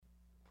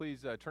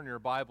Please turn your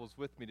Bibles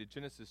with me to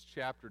Genesis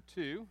chapter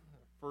 2,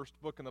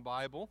 first book in the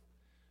Bible.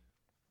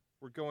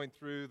 We're going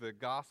through the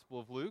Gospel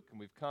of Luke, and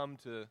we've come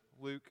to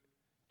Luke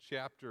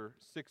chapter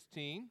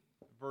 16,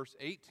 verse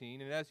 18.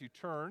 And as you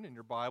turn in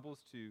your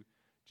Bibles to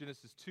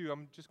Genesis 2,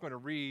 I'm just going to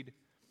read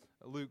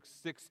Luke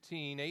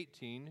 16,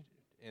 18,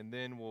 and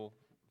then we'll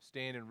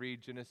stand and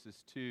read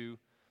Genesis 2,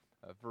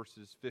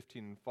 verses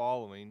 15 and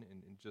following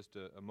in just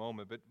a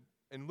moment. But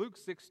in Luke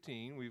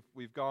 16,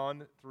 we've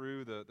gone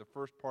through the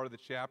first part of the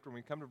chapter, and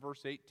we come to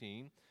verse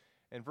 18.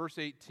 And verse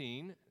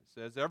 18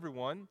 says,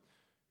 "Everyone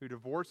who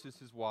divorces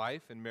his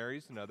wife and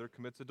marries another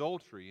commits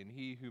adultery, and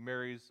he who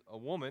marries a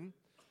woman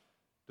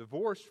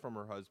divorced from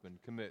her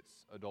husband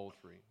commits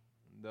adultery."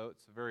 And though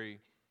it's a very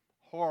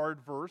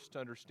hard verse to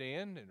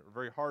understand, and a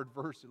very hard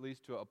verse at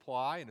least to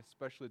apply, and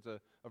especially it's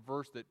a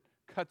verse that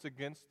cuts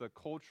against the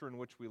culture in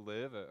which we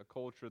live, a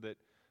culture that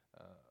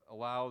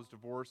allows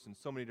divorce in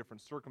so many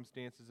different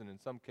circumstances, and in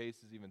some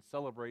cases even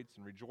celebrates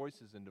and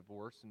rejoices in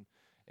divorce. And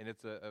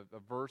it's a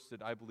verse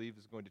that I believe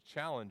is going to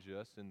challenge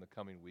us in the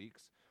coming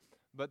weeks.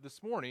 But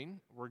this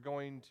morning, we're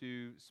going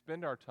to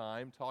spend our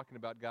time talking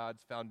about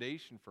God's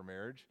foundation for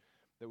marriage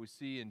that we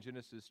see in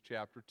Genesis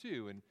chapter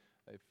 2. And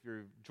if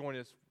you're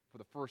joining us for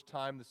the first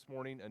time this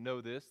morning,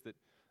 know this, that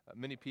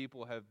many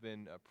people have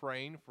been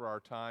praying for our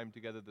time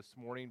together this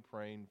morning,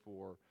 praying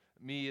for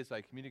me as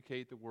I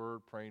communicate the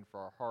Word, praying for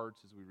our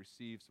hearts as we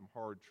receive some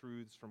hard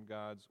truths from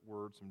God's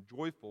Word, some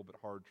joyful but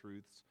hard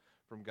truths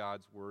from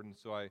God's Word. And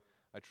so I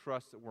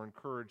trust that we're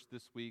encouraged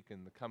this week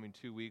and the coming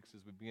 2 weeks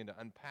as we begin to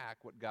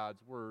unpack what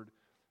God's Word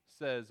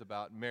says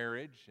about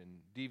marriage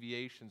and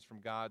deviations from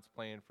God's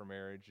plan for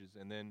marriages,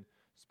 and then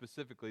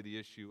specifically the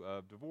issue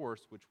of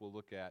divorce, which we'll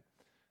look at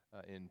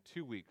in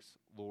 2 weeks,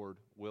 Lord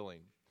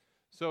willing.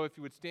 So if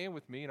you would stand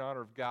with me in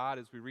honor of God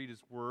as we read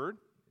His Word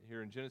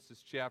here in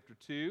Genesis chapter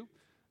 2,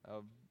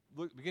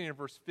 beginning in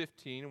verse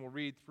 15, and we'll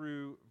read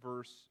through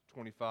verse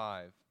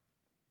 25.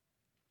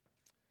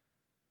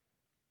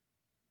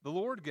 "The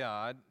Lord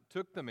God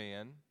took the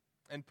man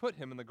and put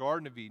him in the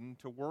Garden of Eden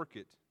to work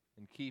it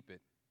and keep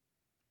it.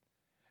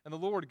 And the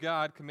Lord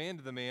God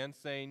commanded the man,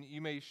 saying, 'You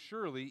may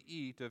surely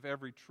eat of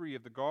every tree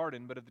of the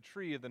garden, but of the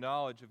tree of the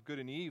knowledge of good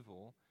and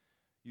evil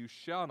you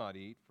shall not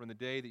eat, for in the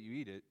day that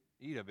you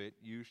eat of it,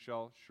 you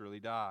shall surely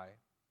die.'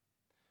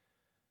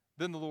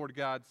 Then the Lord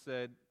God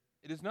said,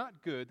 'It is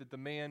not good that the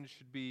man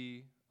should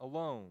be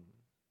alone.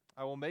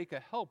 I will make a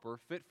helper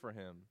fit for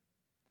him.'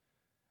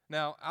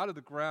 Now out of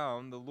the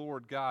ground the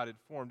Lord God had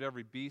formed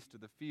every beast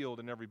of the field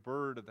and every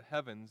bird of the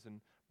heavens,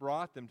 and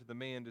brought them to the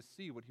man to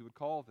see what he would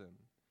call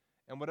them.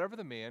 And whatever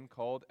the man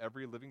called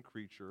every living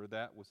creature,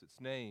 that was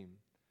its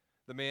name.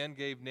 The man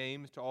gave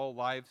names to all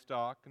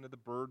livestock, and to the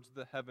birds of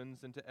the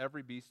heavens, and to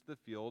every beast of the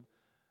field.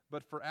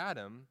 But for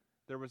Adam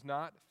there was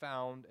not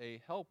found a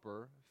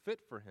helper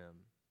fit for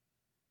him.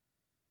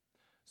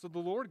 So the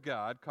Lord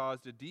God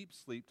caused a deep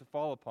sleep to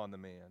fall upon the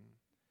man,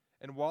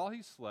 and while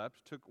he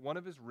slept, took one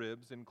of his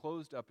ribs and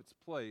closed up its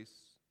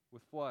place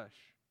with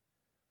flesh.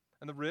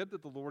 And the rib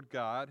that the Lord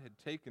God had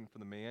taken from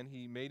the man,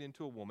 he made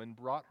into a woman,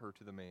 brought her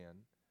to the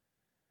man.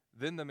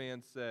 Then the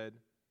man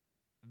said,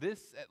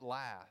 'This at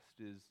last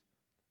is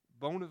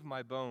bone of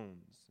my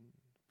bones, and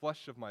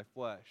flesh of my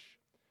flesh.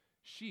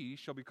 She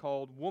shall be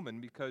called woman,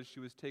 because she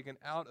was taken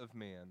out of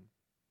man.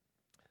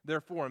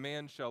 Therefore a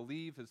man shall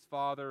leave his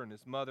father and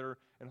his mother,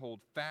 and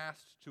hold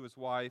fast to his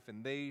wife,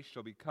 and they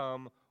shall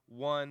become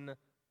one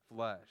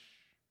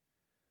flesh.'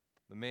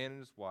 The man and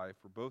his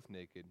wife were both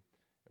naked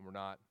and were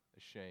not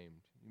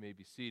ashamed." You may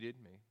be seated.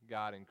 May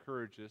God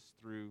encourage us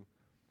through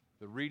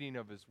the reading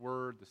of His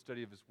Word, the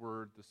study of His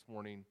Word this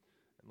morning.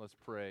 And let's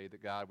pray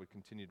that God would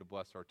continue to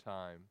bless our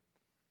time.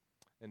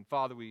 And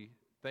Father, we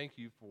thank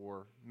You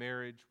for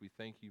marriage. We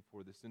thank You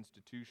for this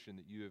institution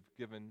that You have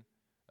given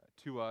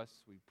to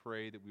us. We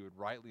pray that we would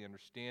rightly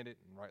understand it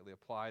and rightly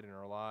apply it in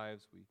our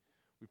lives.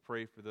 We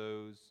pray for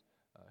those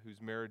whose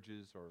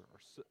marriages are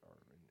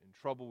in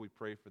trouble. We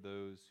pray for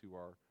those who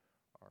are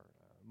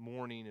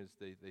mourning as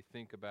they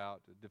think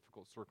about the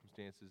difficult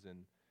circumstances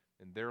in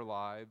their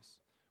lives.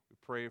 We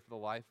pray for the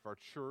life of our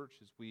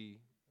church as we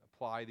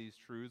apply these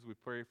truths. We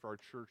pray for our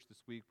church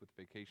this week with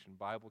Vacation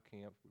Bible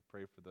Camp. We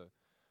pray for the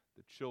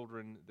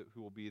children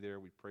who will be there.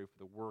 We pray for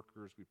the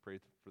workers. We pray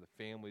for the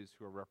families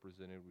who are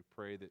represented. We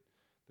pray that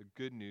the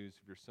good news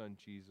of Your Son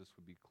Jesus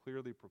would be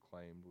clearly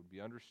proclaimed, would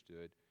be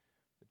understood,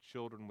 that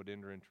children would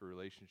enter into a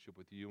relationship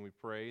with You. And we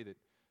pray that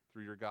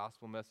through Your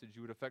gospel message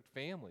You would affect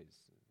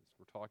families, as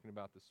we're talking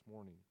about this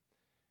morning.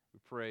 We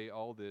pray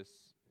all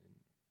this in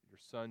Your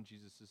Son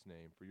Jesus'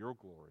 name for Your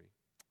glory.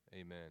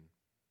 Amen.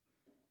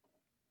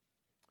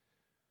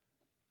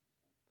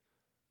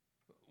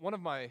 One of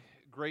my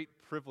great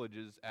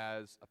privileges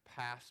as a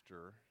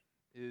pastor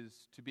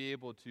is to be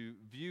able to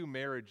view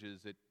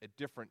marriages at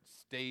different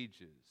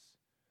stages,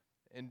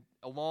 and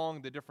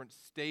along the different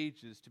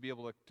stages to be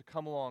able to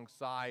come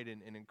alongside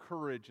and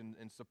encourage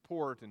and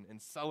support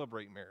and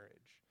celebrate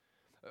marriage.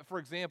 For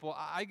example,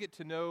 I get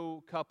to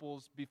know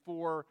couples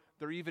before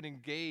they're even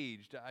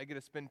engaged. I get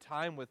to spend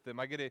time with them.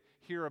 I get to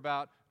hear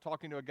about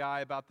talking to a guy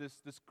about this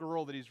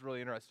girl that he's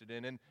really interested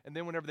in. And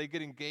then whenever they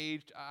get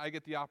engaged, I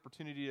get the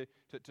opportunity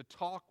to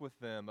talk with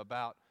them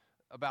about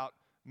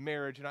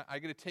marriage. And I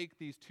get to take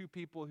these two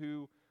people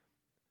who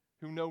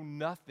know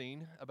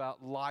nothing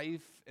about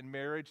life and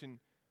marriage and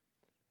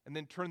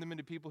then turn them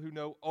into people who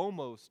know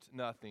almost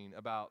nothing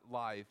about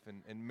life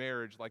and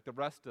marriage like the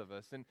rest of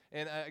us. And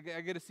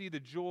I get to see the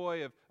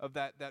joy of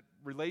that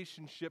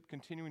relationship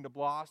continuing to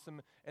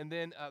blossom. And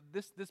then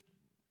this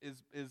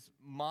is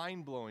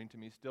mind-blowing to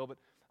me still, but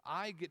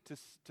I get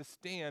to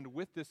stand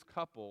with this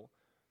couple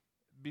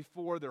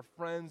before their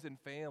friends and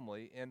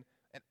family, and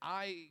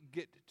I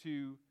get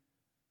to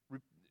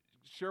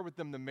share with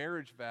them the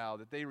marriage vow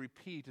that they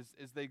repeat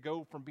as they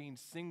go from being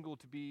single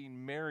to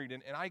being married.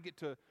 And I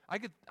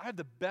have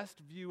the best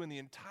view in the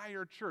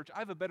entire church. I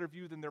have a better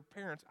view than their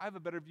parents. I have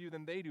a better view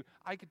than they do.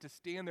 I get to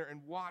stand there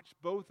and watch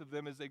both of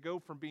them as they go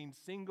from being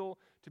single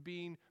to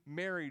being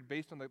married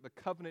based on the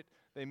covenant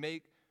they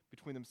make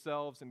between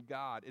themselves and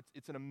God.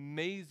 It's an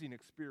amazing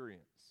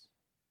experience.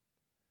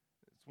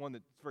 It's one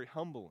that's very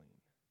humbling.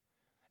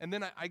 And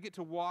then I get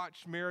to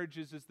watch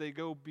marriages as they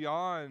go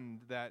beyond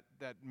that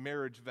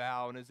marriage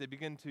vow, and as they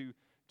begin to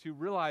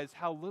realize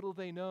how little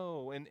they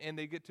know, and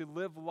they get to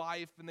live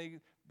life, and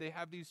they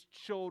have these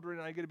children,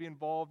 and I get to be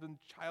involved in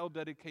child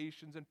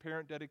dedications and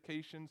parent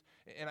dedications,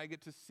 and I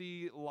get to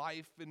see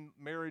life in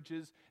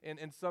marriages,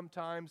 and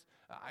sometimes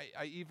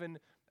I even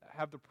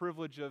have the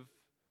privilege of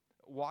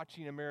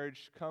watching a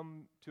marriage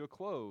come to a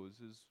close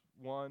as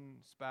one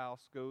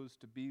spouse goes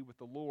to be with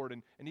the Lord.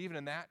 And even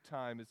in that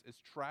time, as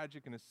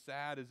tragic and as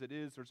sad as it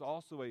is, there's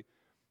also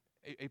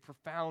a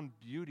profound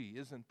beauty,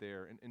 isn't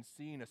there, in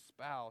seeing a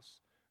spouse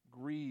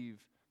grieve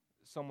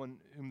someone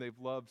whom they've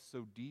loved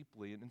so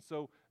deeply. And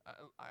so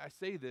I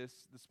say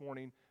this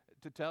morning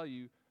to tell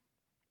you,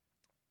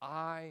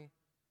 I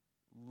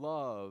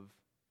love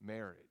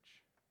marriage.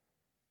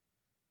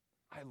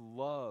 I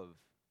love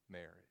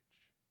marriage.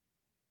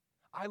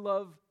 I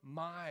love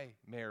my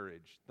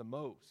marriage the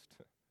most.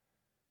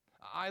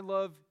 I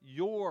love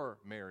your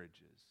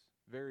marriages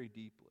very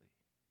deeply.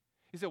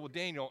 He said, well,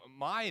 Daniel,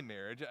 my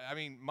marriage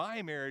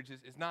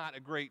is not a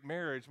great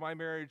marriage. My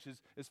marriage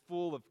is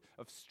full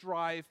of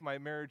strife. My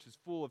marriage is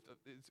full of,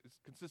 it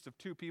consists of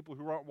two people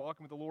who aren't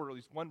walking with the Lord, or at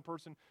least one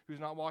person who's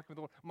not walking with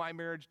the Lord. My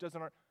marriage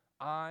doesn't.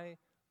 I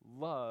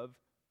love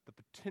the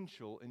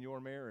potential in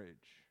your marriage.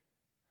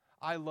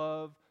 I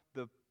love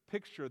the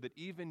picture that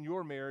even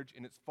your marriage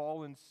in its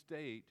fallen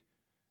state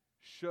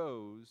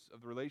shows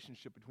of the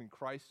relationship between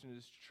Christ and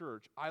his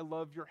church. I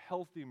love your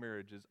healthy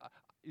marriages.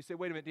 You say,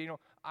 wait a minute, Daniel,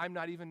 I'm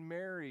not even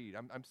married.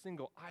 I'm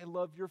single. I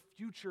love your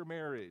future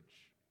marriage.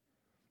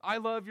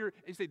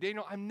 You say,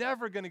 Daniel, I'm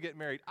never going to get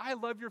married. I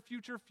love your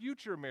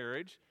future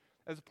marriage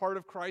as a part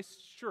of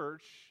Christ's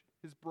church,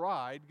 his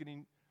bride,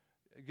 getting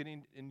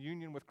in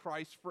union with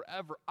Christ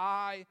forever.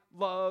 I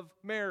love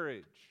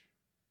marriage.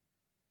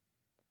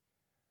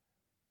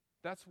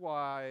 That's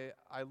why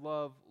I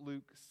love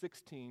Luke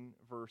 16,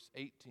 verse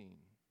 18.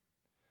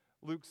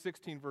 Luke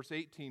 16, verse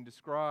 18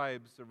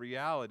 describes a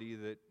reality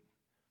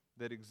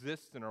that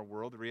exists in our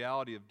world, the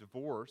reality of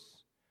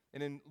divorce.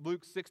 And in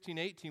Luke 16,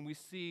 18, we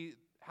see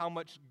how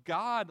much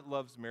God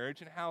loves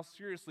marriage and how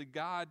seriously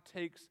God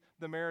takes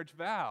the marriage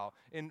vow.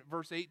 In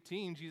verse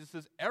 18, Jesus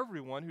says,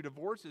 everyone who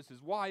divorces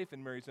his wife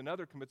and marries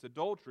another commits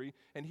adultery,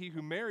 and he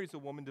who marries a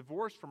woman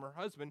divorced from her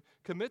husband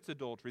commits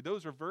adultery.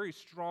 Those are very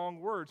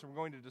strong words, and we're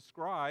going to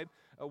describe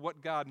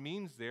what God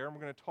means there, and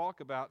we're going to talk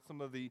about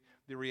some of the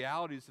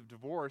realities of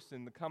divorce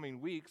in the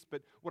coming weeks.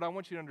 But what I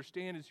want you to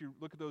understand as you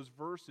look at those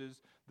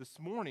verses this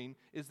morning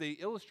is they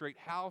illustrate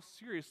how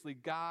seriously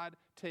God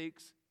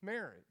takes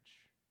marriage.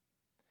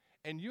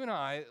 And you and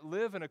I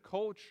live in a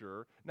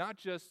culture, not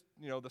just,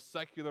 the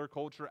secular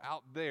culture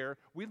out there.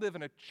 We live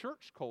in a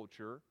church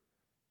culture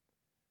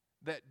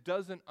that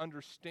doesn't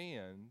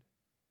understand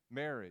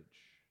marriage,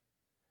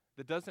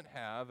 that doesn't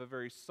have a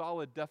very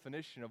solid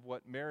definition of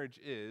what marriage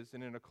is.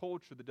 And in a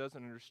culture that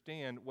doesn't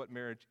understand what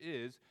marriage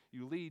is,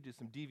 you lead to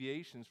some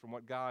deviations from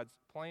what God's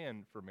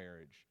plan for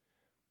marriage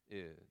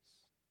is.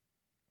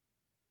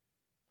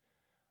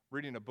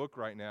 Reading a book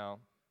right now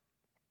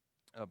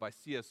by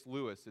C.S.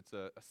 Lewis. It's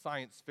a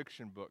science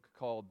fiction book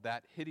called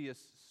That Hideous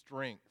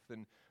Strength.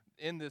 And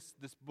in this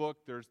book,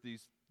 there's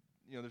these,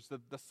 there's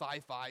the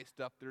sci-fi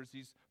stuff. There's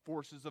these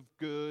forces of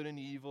good and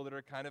evil that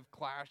are kind of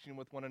clashing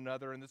with one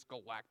another in this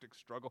galactic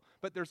struggle.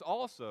 But there's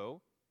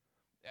also,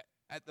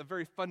 at the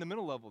very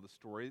fundamental level of the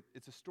story,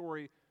 it's a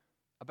story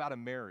about a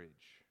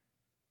marriage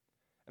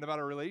and about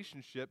a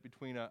relationship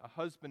between a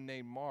husband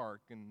named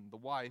Mark and the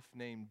wife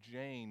named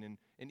Jane.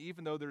 And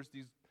even though there's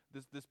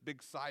this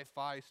big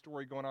sci-fi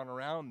story going on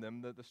around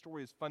them, the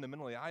story is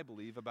fundamentally, I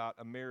believe, about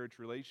a marriage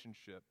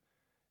relationship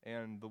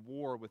and the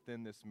war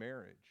within this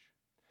marriage.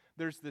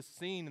 There's this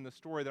scene in the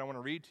story that I want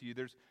to read to you.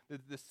 There's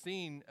this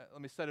scene,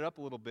 let me set it up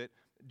a little bit.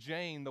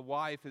 Jane, the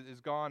wife, has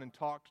gone and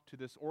talked to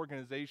this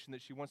organization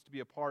that she wants to be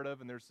a part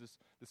of, and there's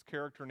this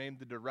character named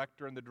the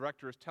director, and the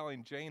director is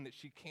telling Jane that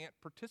she can't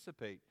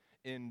participate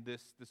in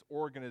this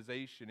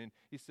organization. And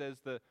he says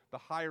the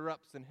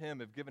higher-ups in him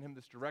have given him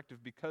this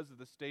directive because of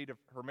the state of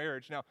her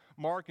marriage. Now,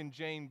 Mark and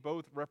Jane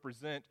both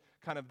represent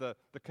kind of the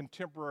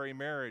contemporary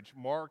marriage.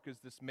 Mark is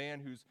this man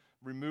who's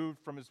removed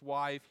from his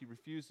wife. He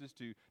refuses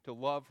to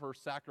love her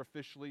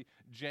sacrificially.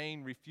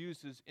 Jane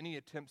refuses any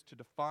attempts to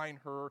define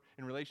her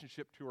in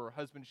relationship to her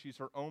husband. She's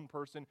her own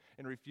person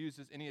and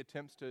refuses any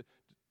attempts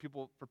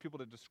for people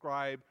to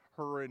describe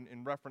her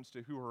in reference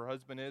to who her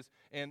husband is.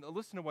 And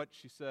listen to what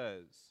she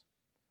says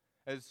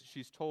as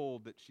she's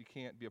told that she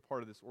can't be a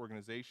part of this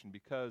organization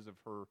because of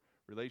her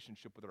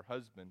relationship with her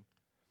husband.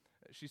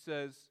 She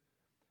says,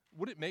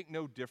 would it make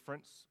no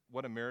difference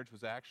what a marriage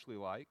was actually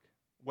like,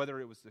 whether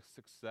it was a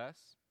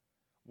success,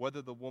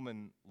 whether the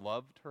woman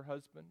loved her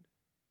husband?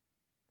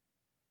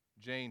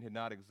 Jane had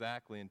not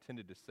exactly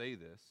intended to say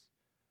this,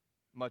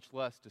 much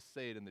less to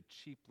say it in the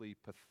cheaply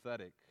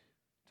pathetic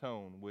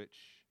tone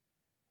which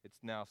it's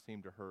now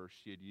seemed to her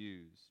she had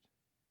used.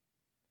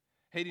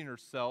 Hating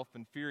herself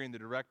and fearing the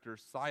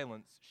director's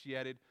silence, she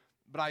added,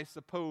 "But I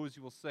suppose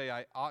you will say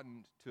I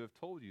oughtn't to have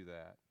told you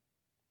that."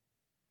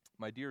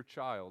 "My dear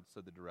child,"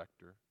 said the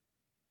director,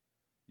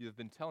 "you have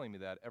been telling me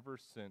that ever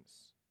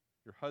since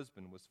your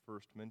husband was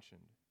first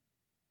mentioned."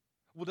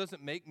 "Well, does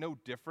it make no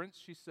difference?"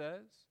 she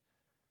says.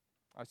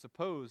 "I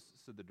suppose,"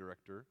 said the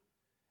director,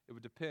 "it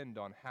would depend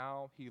on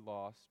how he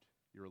lost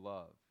your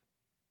love."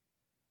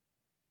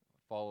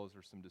 What follows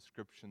are some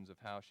descriptions of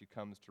how she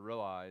comes to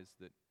realize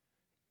that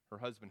her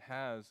husband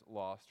has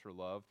lost her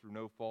love through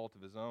no fault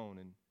of his own.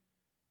 And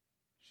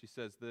she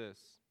says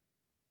this,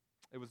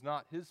 "It was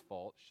not his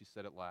fault," she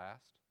said at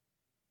last.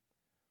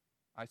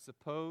 "I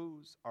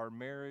suppose our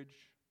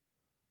marriage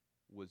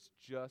was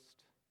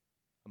just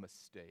a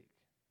mistake."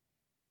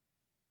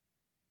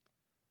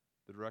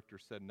 The director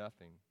said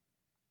nothing.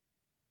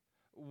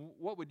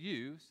 "What would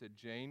you," said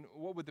Jane,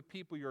 "what would the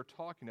people you're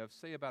talking of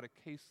say about a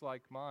case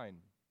like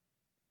mine?"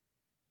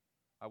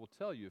 "I will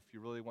tell you if you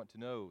really want to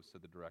know,"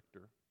 said the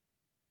director.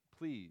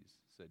 "Please,"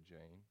 said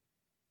Jane.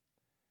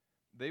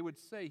 "They would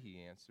say,"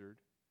 he answered,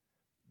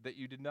 "that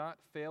you did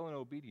not fail in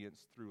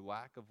obedience through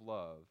lack of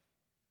love,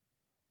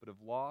 but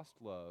have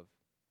lost love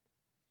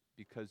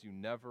because you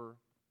never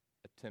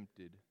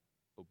attempted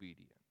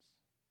obedience."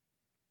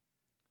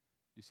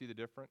 You see the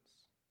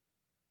difference?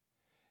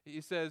 He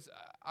says,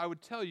 I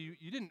would tell you,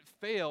 you didn't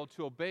fail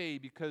to obey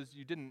because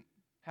you didn't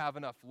have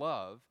enough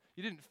love.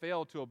 You didn't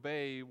fail to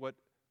obey what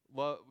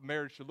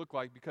marriage should look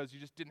like because you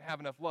just didn't have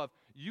enough love.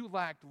 You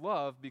lacked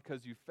love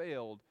because you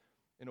failed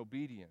in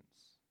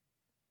obedience.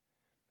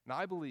 And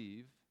I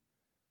believe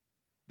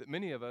that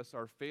many of us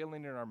are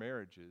failing in our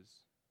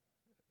marriages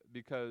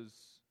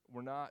because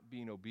we're not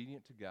being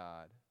obedient to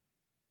God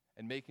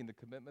and making the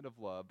commitment of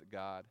love that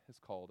God has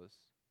called us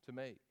to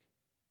make.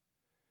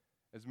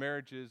 As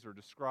marriages are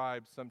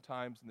described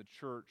sometimes in the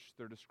church,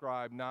 they're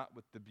described not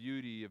with the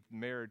beauty of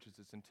marriage as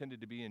it's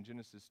intended to be in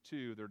Genesis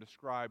 2. They're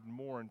described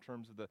more in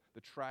terms of the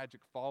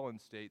tragic fallen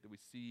state that we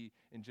see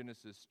in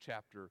Genesis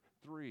chapter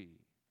 3.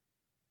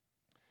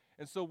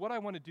 And so what I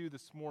want to do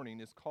this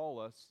morning is call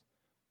us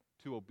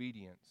to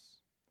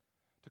obedience.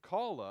 To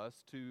call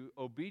us to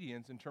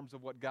obedience in terms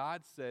of what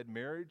God said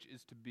marriage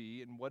is to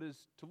be and what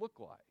is to look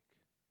like.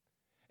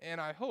 And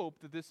I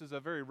hope that this is a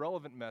very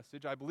relevant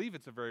message. I believe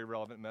it's a very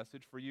relevant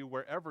message for you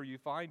wherever you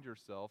find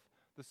yourself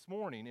this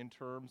morning in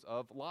terms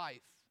of life.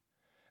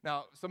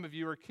 Now, some of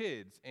you are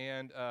kids,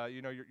 and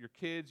you're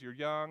kids, you're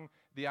young.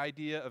 The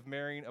idea of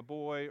marrying a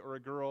boy or a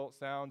girl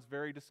sounds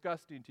very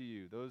disgusting to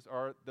you. Those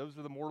are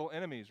the mortal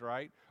enemies,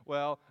 right?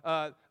 Well,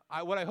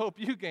 what I hope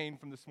you gain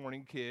from this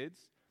morning,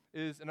 kids,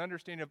 is an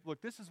understanding of,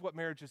 look, this is what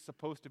marriage is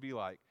supposed to be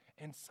like,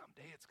 and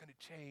someday it's going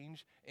to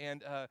change,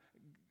 and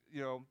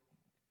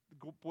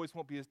boys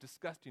won't be as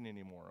disgusting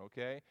anymore,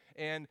 okay?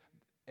 And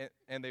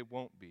they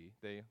won't be.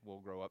 They will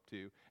grow up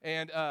too.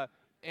 And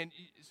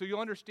so you'll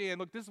understand,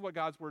 look, this is what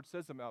God's Word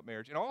says about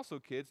marriage. And also,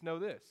 kids, know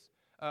this.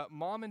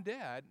 Mom and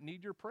dad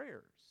need your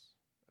prayers.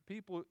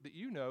 People that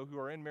you know who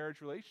are in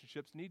marriage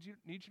relationships need you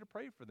to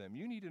pray for them.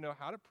 You need to know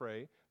how to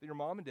pray that your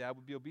mom and dad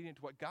would be obedient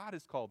to what God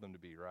has called them to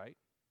be, right?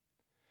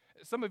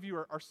 Some of you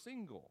are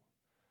single.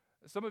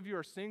 Some of you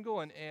are single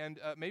and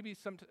maybe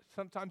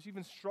sometimes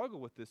even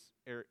struggle with this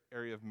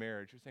area of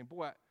marriage. You're saying,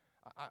 boy,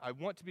 I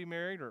want to be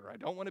married or I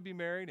don't want to be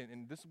married,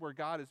 and this is where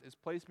God has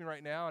placed me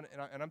right now,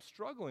 and I'm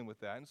struggling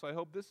with that. And so I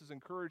hope this is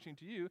encouraging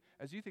to you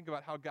as you think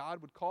about how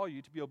God would call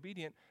you to be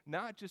obedient,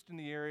 not just in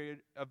the area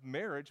of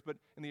marriage, but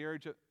in the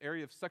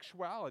area of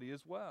sexuality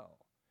as well.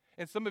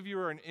 And some of you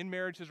are in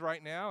marriages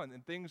right now,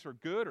 and things are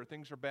good or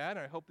things are bad,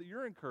 and I hope that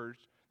you're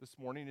encouraged this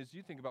morning as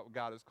you think about what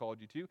God has called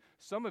you to.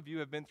 Some of you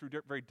have been through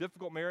very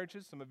difficult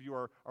marriages. Some of you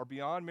are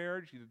beyond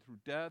marriage, either through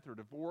death or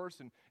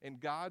divorce, and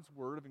God's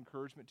word of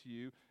encouragement to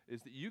you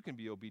is that you can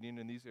be obedient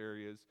in these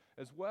areas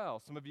as well.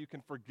 Some of you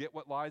can forget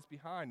what lies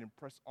behind and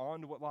press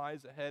on to what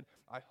lies ahead.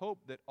 I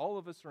hope that all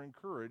of us are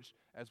encouraged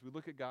as we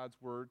look at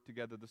God's word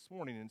together this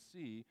morning and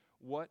see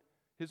what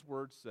his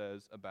word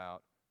says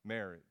about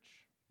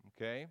marriage,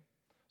 okay?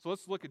 So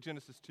let's look at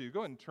Genesis 2. Go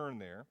ahead and turn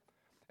there.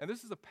 And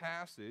this is a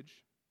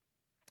passage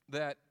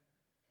that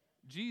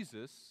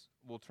Jesus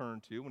will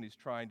turn to when he's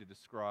trying to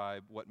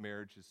describe what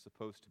marriage is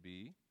supposed to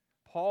be.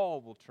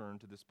 Paul will turn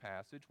to this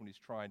passage when he's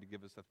trying to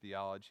give us a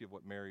theology of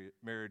what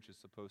marriage is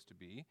supposed to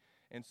be.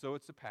 And so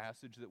it's a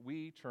passage that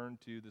we turn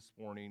to this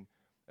morning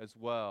as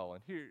well.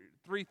 And here,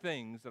 three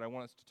things that I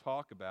want us to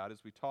talk about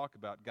as we talk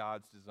about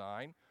God's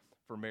design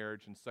for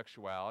marriage and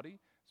sexuality,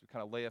 as we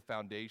kind of lay a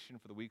foundation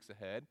for the weeks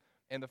ahead.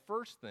 And the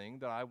first thing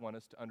that I want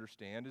us to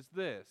understand is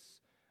this: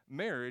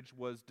 marriage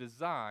was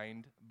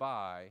designed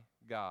by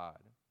God.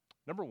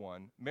 Number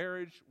one,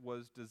 marriage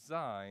was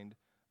designed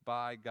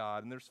by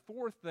God. And there's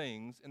four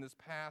things in this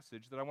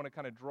passage that I want to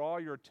kind of draw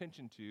your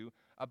attention to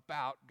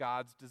about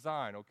God's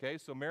design, okay?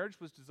 So marriage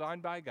was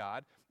designed by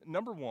God.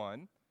 Number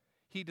one,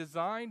 he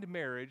designed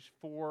marriage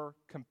for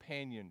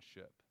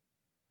companionship.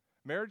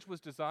 Marriage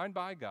was designed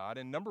by God,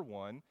 and number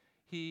one,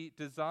 he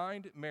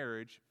designed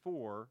marriage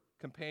for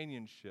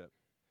companionship.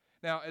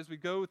 Now, as we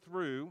go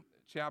through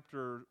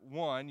chapter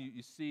 1,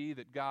 you see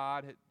that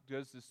God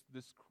does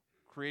this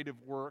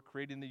creative work,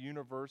 creating the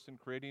universe and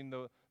creating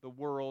the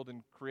world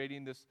and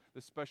creating this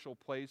special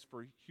place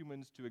for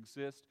humans to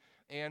exist.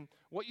 And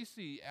what you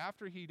see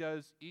after he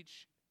does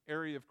each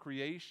area of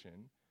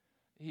creation,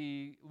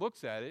 he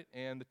looks at it,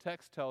 and the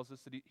text tells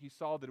us that he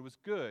saw that it was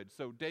good.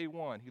 So day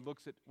 1, he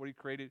looks at what he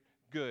created,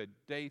 good.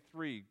 Day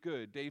 3,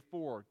 good. Day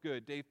 4,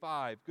 good. Day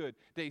 5, good.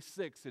 Day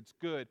 6, it's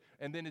good.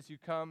 And then as you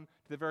come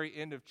to the very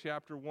end of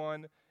chapter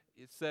 1,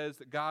 it says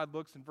that God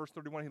looks, in verse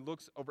 31, he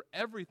looks over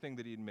everything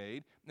that he had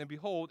made, and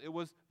behold, it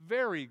was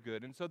very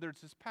good. And so there's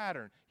this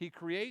pattern. He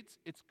creates,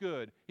 it's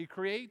good. He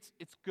creates,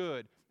 it's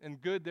good.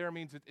 And good there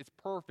means it's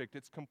perfect,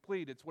 it's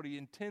complete, it's what he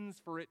intends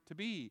for it to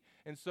be.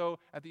 And so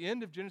at the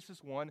end of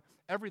Genesis 1,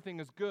 everything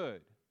is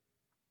good.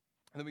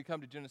 And then we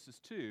come to Genesis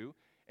 2,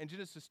 and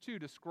Genesis 2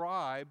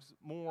 describes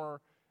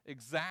more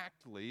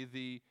exactly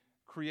the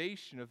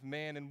creation of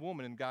man and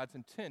woman and God's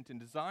intent in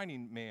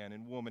designing man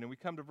and woman. And we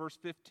come to verse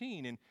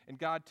 15, and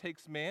God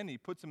takes man and he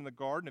puts him in the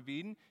Garden of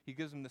Eden. He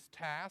gives him this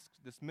task,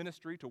 this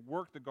ministry to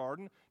work the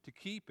garden, to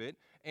keep it.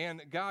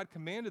 And God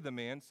commanded the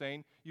man,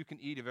 saying, you can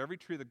eat of every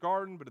tree of the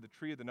garden, but of the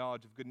tree of the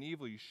knowledge of good and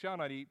evil you shall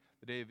not eat.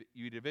 The day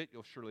you eat of it,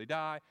 you'll surely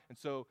die. And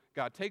so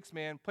God takes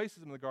man, places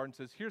him in the garden,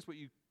 says, here's what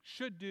you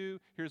should do,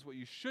 here's what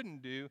you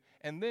shouldn't do.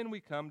 And then we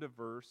come to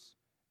verse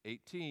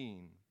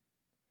 18.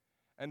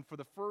 And for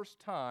the first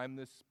time,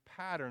 this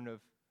pattern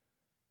of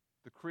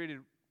the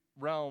created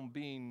realm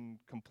being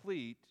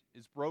complete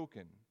is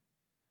broken.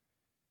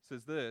 It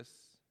says this: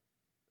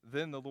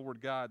 then the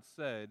Lord God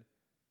said,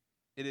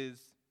 it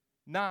is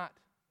not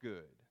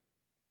good.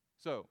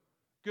 So,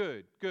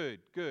 good, good,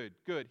 good,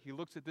 good. He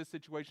looks at this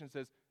situation and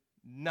says,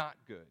 not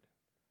good.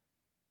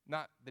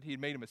 Not that he had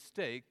made a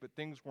mistake, but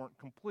things weren't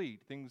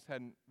complete. Things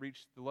hadn't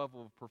reached the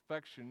level of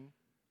perfection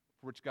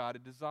for which God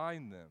had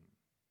designed them.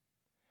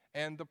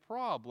 And the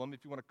problem,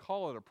 if you want to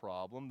call it a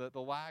problem, the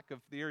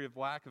area of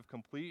lack of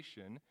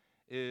completion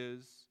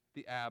is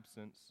the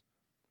absence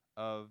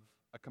of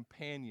a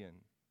companion.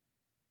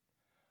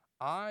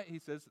 He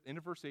says in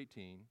verse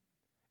 18,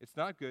 it's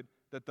not good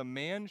that the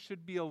man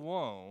should be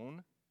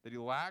alone, that he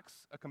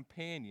lacks a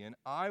companion.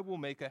 I will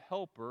make a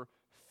helper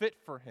fit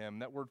for him.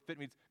 That word fit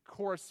means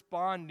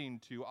corresponding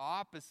to,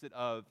 opposite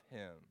of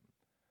him.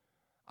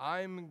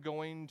 I'm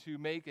going to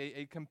make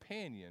a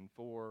companion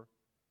for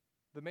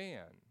the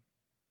man.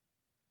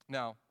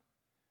 Now,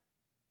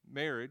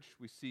 marriage,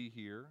 we see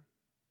here,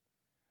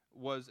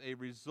 was a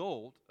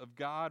result of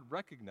God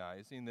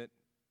recognizing that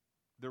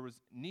there was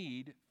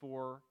need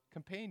for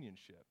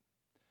companionship.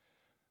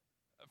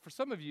 For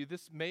some of you,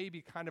 this may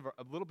be kind of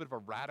a little bit of a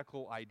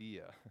radical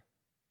idea.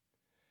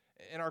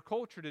 In our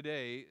culture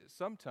today,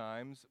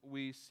 sometimes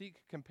we seek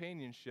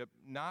companionship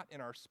not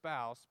in our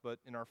spouse, but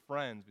in our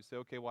friends. We say,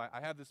 okay, well,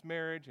 I have this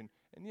marriage, and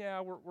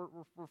yeah, we're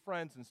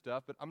friends and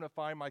stuff, but I'm going to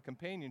find my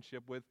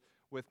companionship with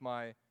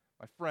my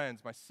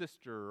friends, my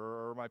sister,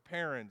 or my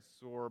parents,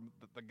 or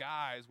the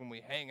guys when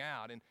we hang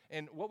out.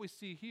 And what we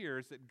see here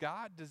is that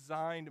God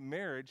designed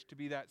marriage to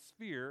be that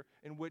sphere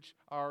in which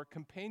our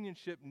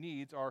companionship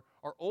needs are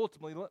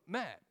ultimately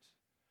met,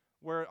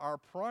 where our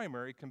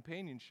primary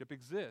companionship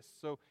exists.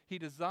 So he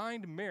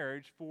designed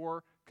marriage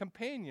for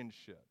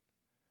companionship.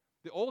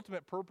 The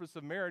ultimate purpose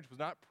of marriage was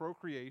not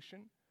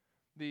procreation.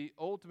 The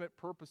ultimate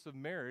purpose of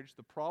marriage,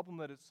 the problem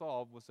that it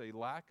solved, was a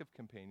lack of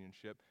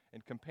companionship,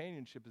 and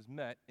companionship is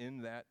met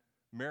in that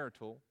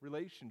marital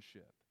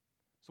relationship.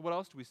 So what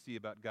else do we see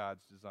about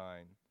God's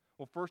design?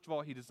 Well, first of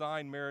all, he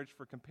designed marriage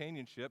for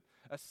companionship.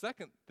 A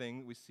second thing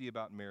that we see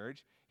about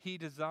marriage, he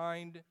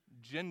designed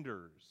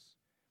genders.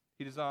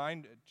 He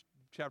designed,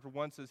 chapter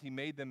 1 says he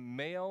made them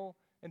male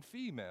and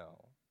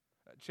female.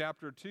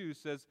 Chapter 2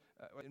 says,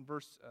 in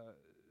verse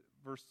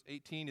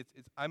 18, it's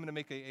I'm going to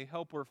make a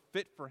helper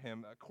fit for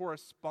him,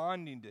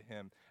 corresponding to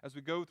him. As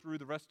we go through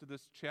the rest of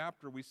this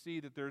chapter, we see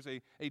that there's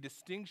a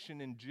distinction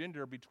in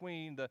gender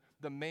between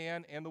the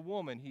man and the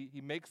woman.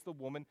 He makes the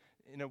woman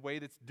in a way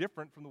that's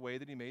different from the way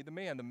that he made the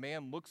man. The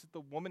man looks at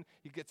the woman,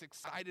 he gets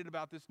excited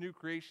about this new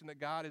creation that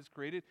God has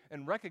created,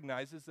 and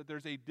recognizes that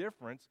there's a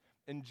difference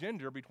in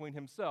gender between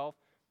himself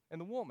and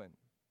the woman.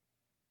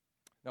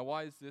 Now,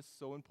 why is this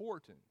so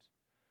important?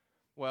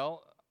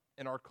 Well,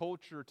 in our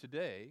culture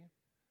today,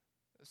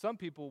 some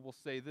people will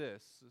say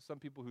this. Some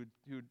people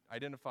who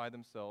identify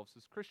themselves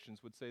as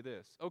Christians would say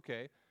this.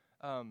 Okay,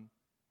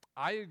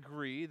 I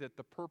agree that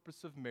the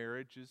purpose of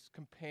marriage is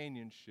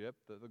companionship.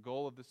 The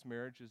goal of this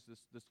marriage is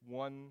this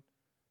one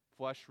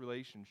flesh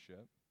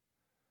relationship.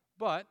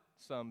 But,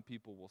 some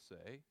people will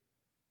say,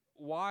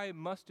 why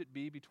must it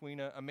be between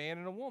a man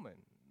and a woman?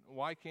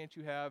 Why can't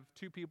you have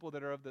two people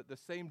that are of the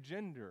same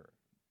gender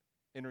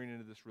entering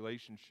into this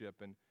relationship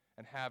and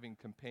having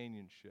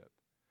companionship?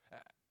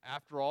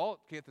 After all,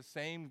 can't the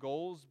same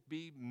goals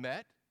be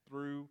met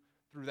through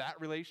that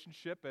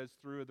relationship as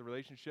through the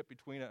relationship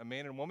between a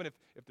man and a woman?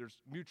 If there's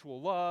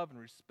mutual love and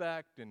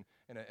respect and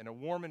a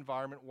warm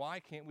environment, why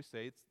can't we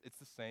say it's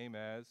the same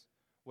as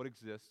what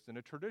exists in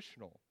a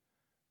traditional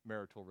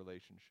marital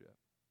relationship?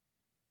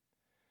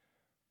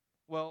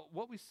 Well,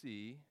 what we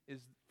see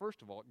is,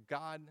 first of all,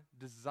 God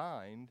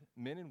designed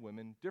men and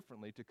women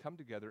differently to come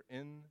together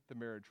in the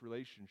marriage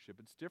relationship.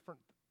 It's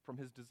different from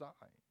his design.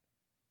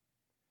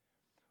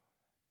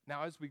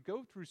 Now, as we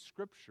go through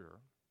Scripture,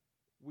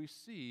 we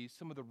see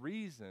some of the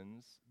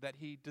reasons that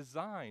he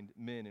designed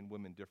men and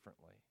women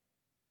differently.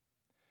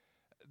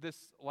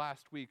 This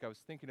last week, I was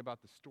thinking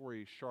about the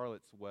story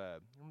Charlotte's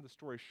Web. Remember the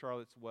story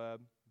Charlotte's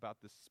Web about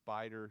this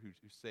spider who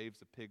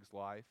saves a pig's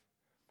life?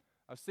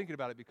 I was thinking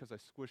about it because I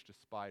squished a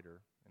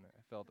spider, and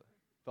I felt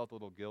a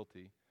little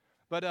guilty.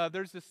 But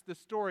there's this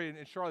story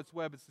in Charlotte's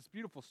Web. It's this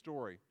beautiful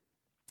story.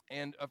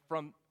 And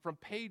from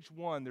page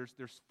 1,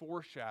 there's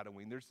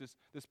foreshadowing. There's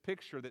this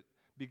picture that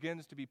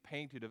begins to be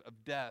painted of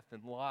death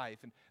and life.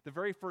 And the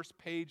very first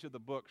page of the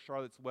book,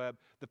 Charlotte's Web,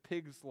 the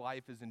pig's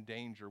life is in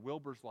danger.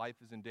 Wilbur's life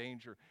is in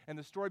danger. And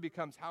the story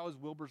becomes, how is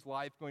Wilbur's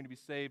life going to be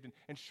saved?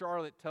 And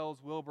Charlotte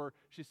tells Wilbur,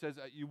 she says,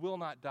 you will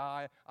not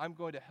die. I'm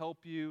going to help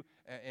you.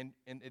 And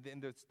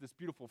this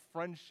beautiful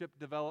friendship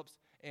develops.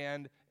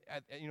 And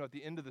at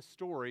the end of the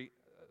story,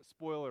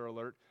 spoiler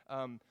alert,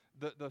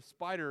 the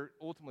spider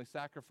ultimately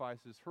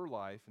sacrifices her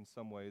life in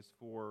some ways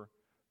for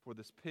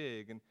this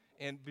pig.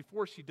 And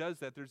before she does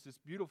that, there's this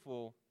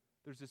beautiful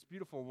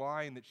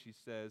line that she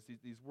says,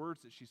 these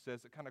words that she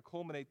says that kind of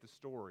culminate the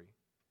story.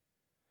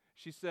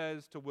 She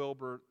says to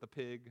Wilbur the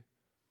pig,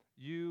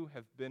 "You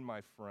have been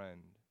my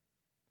friend.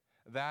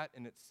 That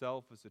in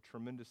itself is a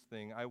tremendous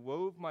thing. I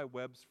wove my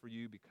webs for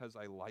you because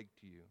I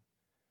liked you.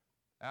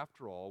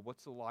 After all,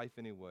 what's a life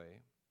anyway?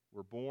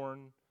 We're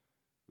born,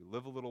 we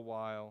live a little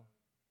while,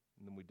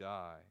 and then we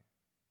die.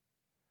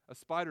 A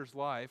spider's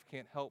life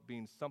can't help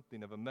being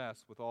something of a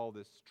mess with all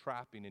this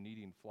trapping and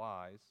eating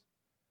flies.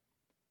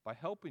 By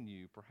helping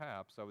you,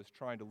 perhaps, I was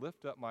trying to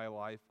lift up my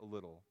life a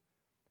little.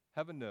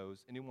 Heaven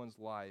knows anyone's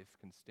life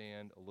can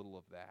stand a little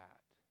of that."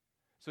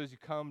 So as you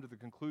come to the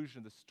conclusion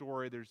of the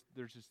story,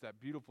 there's just that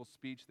beautiful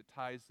speech that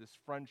ties this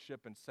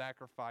friendship and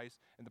sacrifice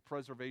and the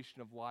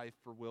preservation of life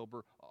for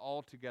Wilbur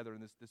all together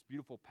in this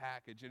beautiful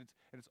package. And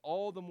it's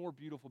all the more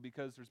beautiful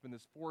because there's been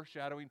this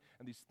foreshadowing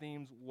and these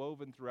themes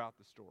woven throughout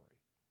the story.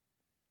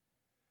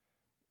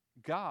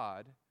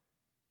 God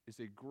is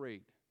a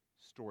great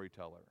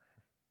storyteller.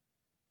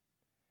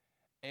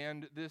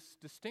 And this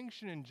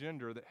distinction in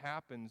gender that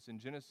happens in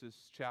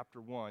Genesis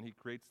chapter 1, he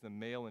creates them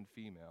male and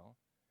female.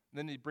 And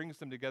then he brings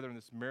them together in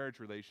this marriage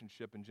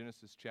relationship in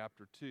Genesis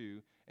chapter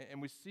 2.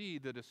 And we see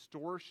the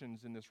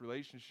distortions in this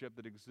relationship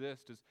that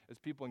exist as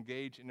people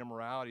engage in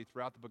immorality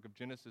throughout the book of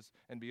Genesis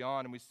and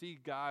beyond. And we see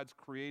God's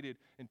created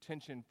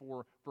intention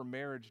for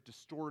marriage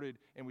distorted,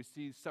 and we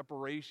see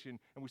separation,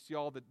 and we see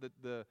all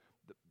the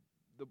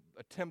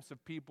attempts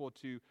of people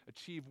to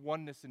achieve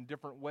oneness in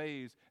different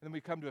ways. And then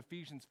we come to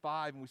Ephesians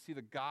 5 and we see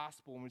the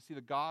gospel, and we see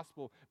the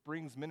gospel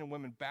brings men and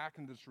women back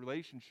into this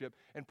relationship.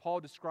 And Paul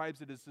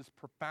describes it as this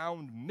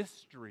profound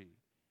mystery.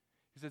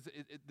 He says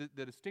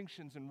the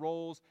distinctions and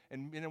roles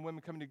and men and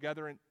women coming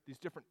together and these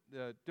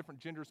different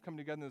genders coming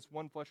together in this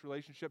one flesh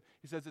relationship.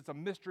 He says it's a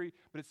mystery,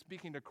 but it's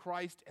speaking to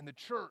Christ and the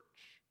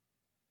church.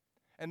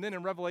 And then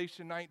in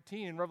Revelation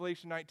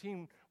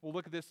 19, we'll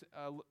look at this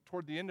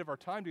toward the end of our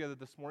time together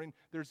this morning.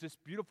 There's this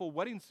beautiful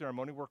wedding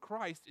ceremony where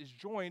Christ is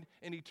joined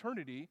in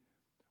eternity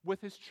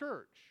with his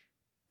church.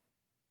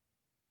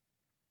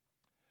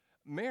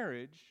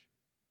 Marriage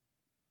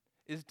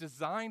is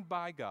designed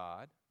by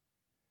God.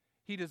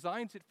 He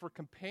designs it for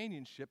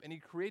companionship, and he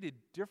created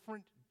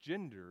different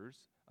genders,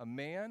 a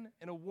man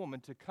and a woman,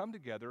 to come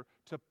together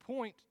to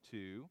point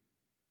to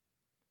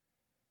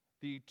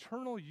the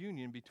eternal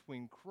union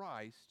between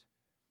Christ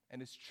and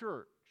his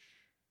church.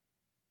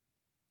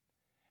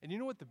 And you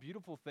know what the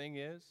beautiful thing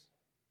is?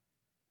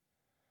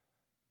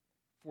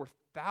 For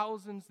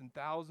thousands and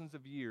thousands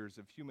of years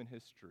of human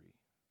history,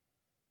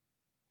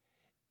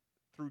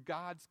 through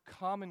God's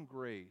common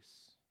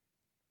grace,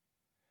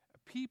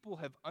 people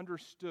have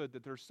understood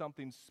that there's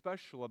something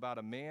special about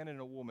a man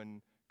and a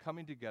woman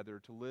coming together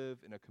to live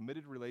in a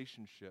committed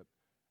relationship,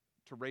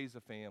 to raise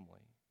a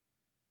family,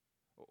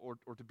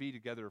 or to be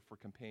together for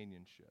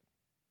companionship,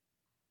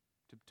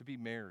 to be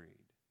married.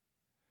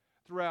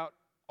 Throughout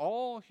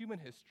all human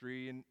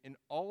history and in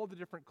all the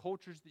different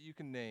cultures that you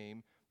can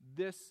name,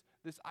 this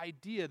this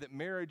idea that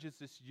marriage is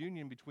this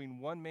union between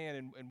one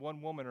man and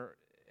one woman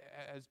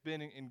has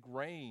been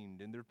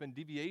ingrained, and there have been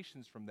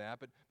deviations from that,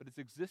 but it's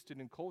existed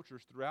in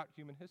cultures throughout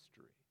human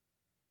history.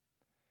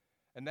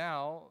 And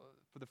now,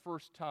 for the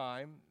first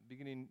time,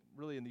 beginning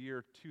really in the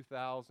year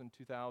 2000,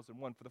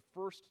 2001, for the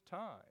first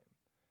time,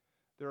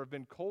 there have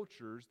been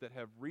cultures that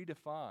have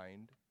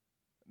redefined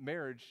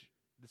marriage,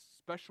 this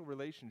special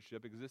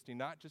relationship existing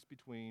not just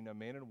between a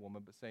man and a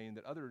woman, but saying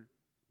that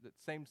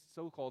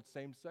so-called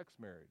same-sex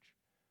marriage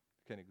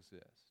can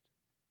exist.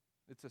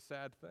 It's a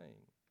sad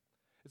thing.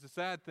 It's a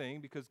sad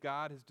thing because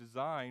God has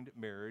designed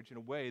marriage in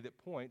a way that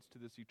points to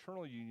this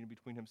eternal union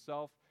between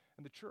himself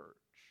and the church.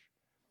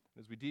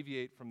 As we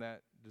deviate from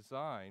that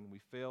design, we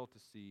fail to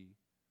see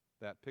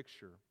that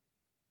picture.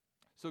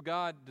 So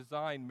God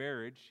designed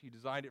marriage. He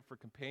designed it for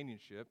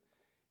companionship.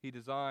 He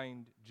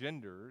designed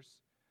genders.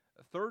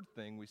 A third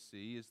thing we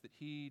see is that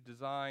he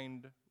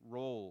designed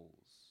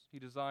roles. He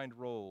designed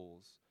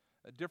roles,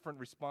 different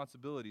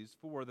responsibilities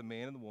for the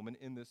man and the woman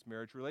in this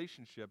marriage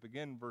relationship.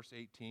 Again, verse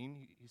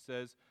 18, he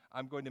says,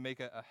 I'm going to make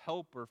a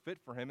helper fit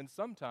for him. And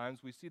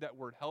sometimes we see that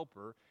word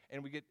helper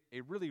and we get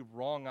a really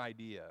wrong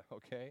idea,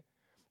 okay?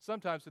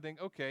 Sometimes we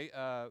think, okay,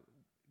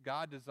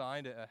 God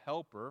designed a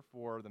helper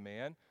for the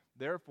man.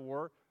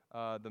 Therefore,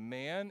 the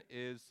man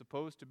is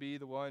supposed to be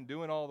the one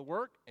doing all the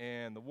work,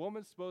 and the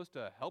woman's supposed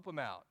to help him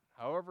out.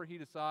 However he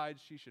decides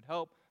she should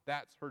help,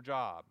 that's her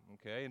job,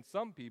 okay? And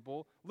some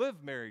people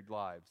live married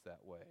lives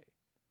that way.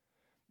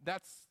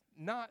 That's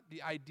not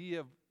the idea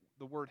of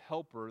the word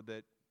helper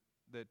that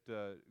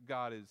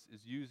God is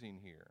using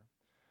here.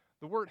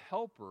 The word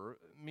helper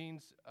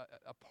means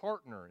a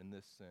partner in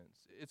this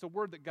sense. It's a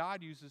word that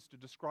God uses to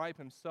describe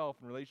himself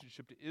in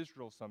relationship to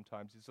Israel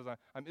sometimes. He says,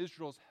 I'm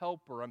Israel's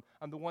helper.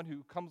 I'm the one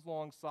who comes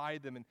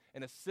alongside them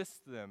and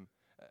assists them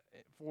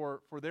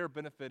for their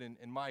benefit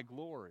and my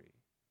glory.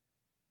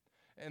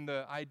 And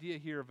the idea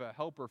here of a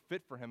helper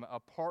fit for him, a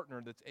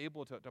partner that's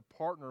able to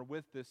partner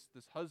with this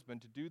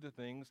husband to do the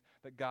things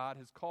that God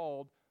has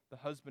called the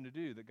husband to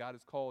do, that God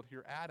has called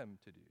here Adam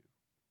to do.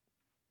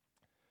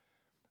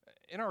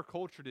 In our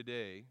culture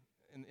today,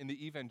 in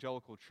the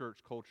evangelical church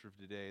culture of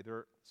today, there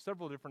are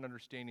several different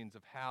understandings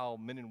of how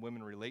men and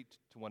women relate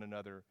to one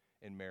another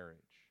in marriage.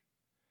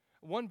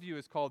 One view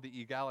is called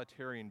the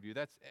egalitarian view.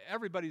 That's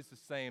everybody's the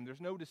same. There's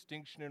no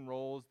distinction in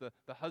roles.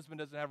 The husband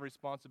doesn't have a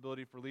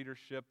responsibility for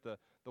leadership.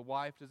 The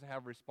wife doesn't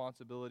have a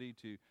responsibility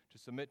to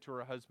submit to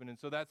her husband. And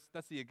so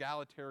that's the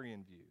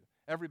egalitarian view.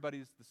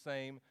 Everybody's the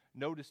same,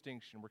 no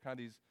distinction. We're kind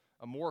of these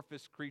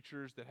amorphous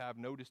creatures that have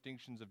no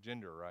distinctions of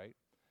gender, right?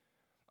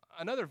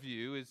 Another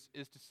view is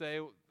to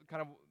say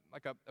kind of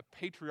like a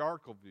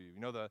patriarchal view.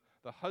 You know, the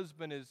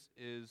husband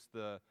is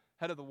the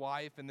head of the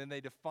wife, and then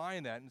they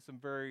define that in some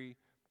very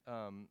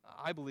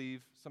I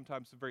believe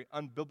sometimes some very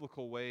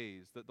unbiblical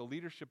ways, that the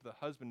leadership of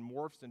the husband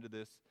morphs into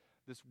this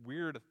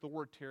weird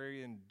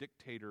authoritarian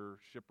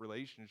dictatorship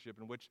relationship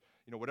in which,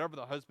 whatever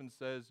the husband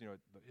says,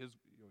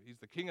 he's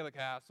the king of the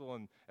castle,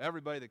 and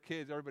everybody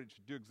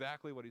should do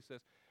exactly what he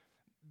says.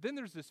 Then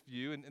there's this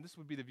view, and this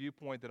would be the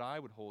viewpoint that I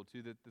would hold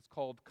to, that's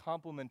called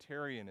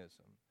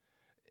complementarianism.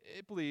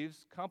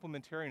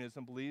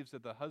 Complementarianism believes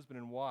that the husband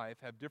and wife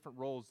have different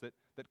roles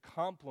that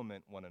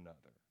complement one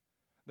another,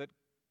 that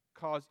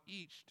cause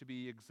each to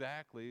be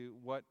exactly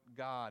what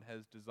God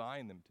has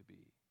designed them to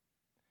be.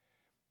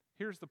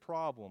 Here's the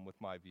problem with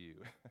my view.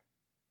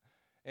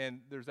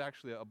 And there's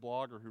actually a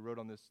blogger who wrote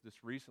on this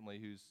recently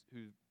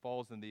who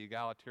falls in the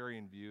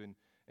egalitarian view,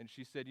 and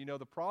she said,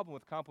 the problem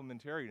with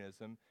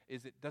complementarianism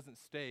is it doesn't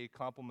stay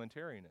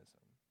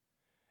complementarianism.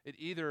 It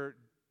either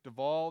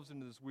devolves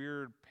into this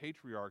weird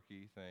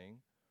patriarchy thing,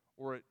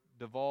 or it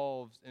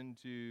devolves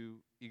into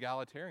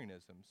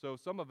egalitarianism. So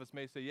some of us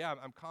may say, yeah,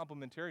 I'm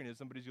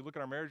complementarianism, but as you look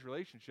at our marriage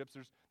relationships,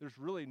 there's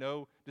really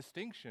no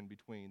distinction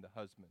between the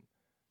husband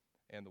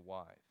and the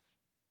wife.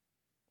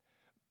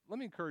 Let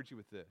me encourage you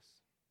with this.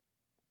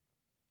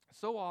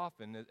 So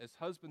often, as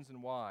husbands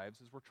and wives,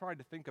 as we're trying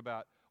to think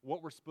about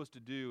what we're supposed to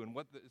do and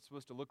what it's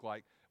supposed to look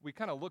like, we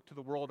kind of look to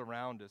the world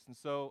around us. And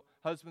so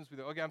husbands, we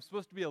think, okay, I'm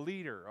supposed to be a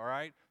leader, all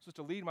right? I'm supposed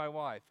to lead my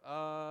wife.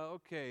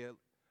 Okay,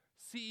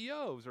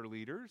 CEOs are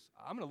leaders.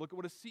 I'm going to look at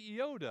what a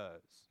CEO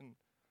does. And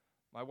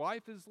my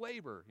wife is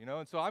labor,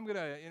 and so I'm going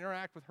to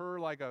interact with her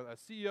like a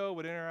CEO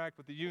would interact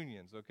with the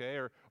unions, okay?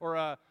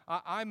 Or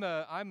I'm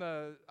going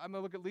to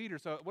look at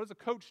leaders. So what does a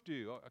coach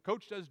do? A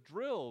coach does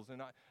drills,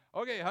 and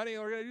okay, honey,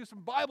 we're going to do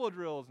some Bible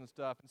drills and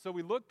stuff. And so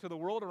we look to the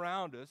world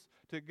around us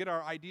to get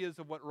our ideas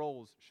of what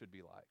roles should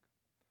be like.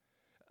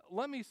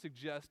 Let me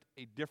suggest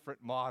a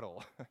different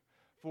model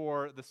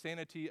for the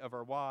sanity of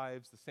our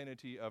wives, the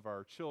sanity of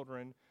our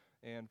children,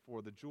 and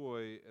for the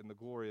joy and the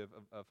glory of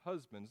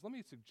husbands. Let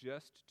me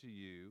suggest to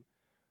you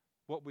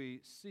what we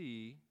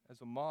see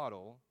as a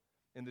model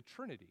in the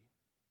Trinity.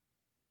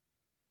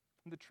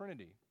 In the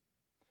Trinity,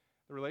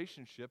 the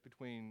relationship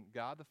between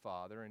God the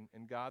Father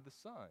and God the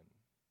Son.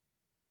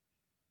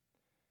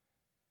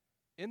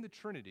 In the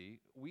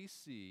Trinity, we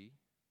see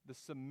the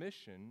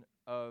submission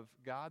of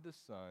God the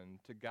Son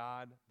to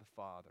God the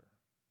Father.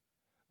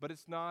 But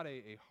it's not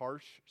a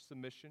harsh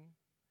submission.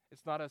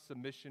 It's not a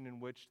submission in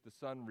which the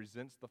son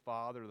resents the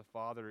father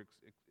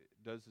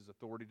does his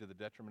authority to the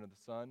detriment of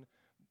the son.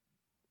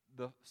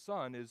 The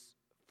son is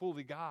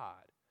fully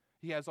God.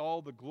 He has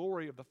all the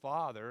glory of the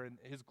Father, and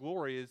his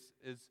glory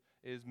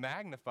is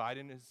magnified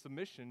in his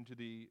submission to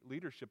the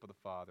leadership of the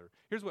Father.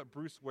 Here's what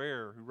Bruce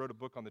Ware, who wrote a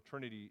book on the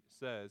Trinity,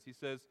 says. He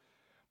says,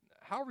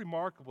 "How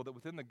remarkable that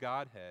within the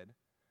Godhead,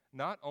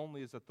 not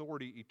only is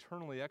authority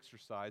eternally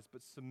exercised,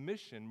 but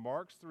submission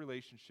marks the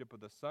relationship of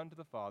the Son to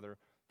the Father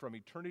from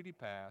eternity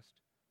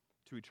past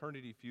to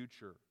eternity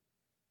future.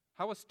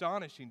 How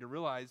astonishing to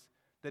realize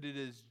that it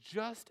is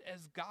just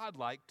as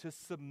godlike to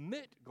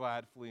submit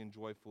gladfully and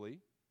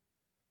joyfully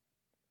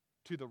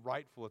to the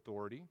rightful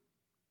authority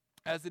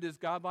as it is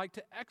godlike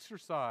to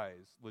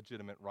exercise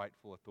legitimate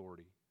rightful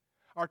authority.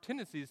 Our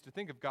tendency is to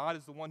think of God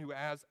as the one who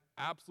has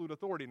absolute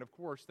authority, and of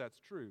course that's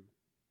true.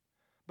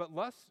 But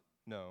less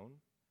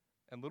known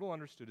and little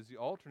understood is the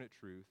alternate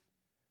truth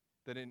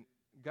that in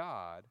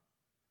God,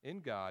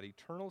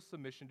 eternal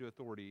submission to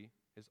authority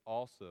is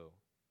also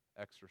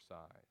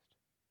exercised."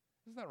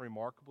 Isn't that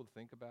remarkable to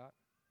think about?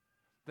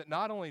 That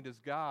not only does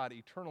God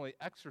eternally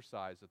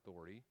exercise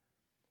authority,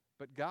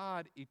 but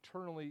God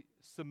eternally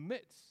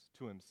submits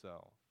to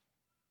himself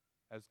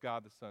as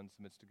God the Son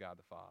submits to God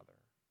the Father.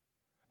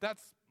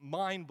 That's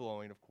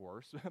mind-blowing, of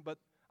course, but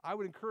I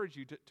would encourage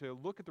you to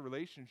look at the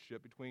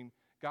relationship between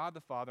God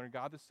the Father and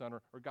God the Son,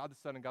 or God the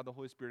Son and God the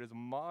Holy Spirit as a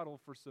model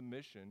for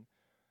submission,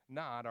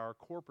 not our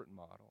corporate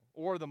model,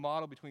 or the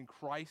model between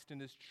Christ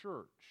and his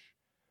church,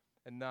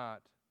 and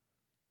not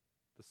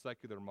the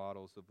secular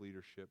models of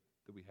leadership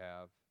that we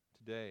have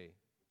today.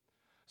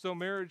 So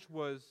marriage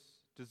was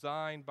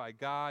designed by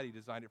God. He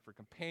designed it for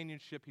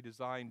companionship. He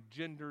designed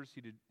genders.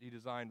 He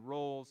designed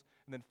roles.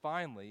 And then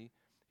finally,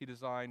 he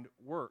designed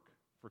work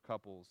for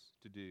couples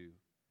to do.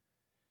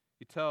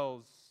 He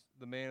tells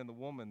the man and the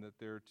woman that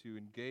they're to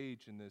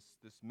engage in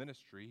this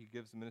ministry. He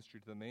gives the ministry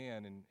to the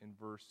man in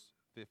verse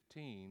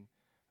 15.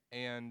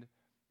 And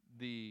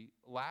the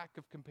lack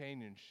of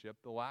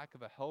companionship, the lack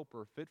of a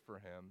helper fit for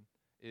him,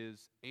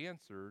 is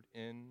answered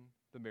in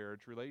the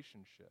marriage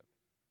relationship.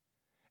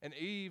 And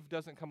Eve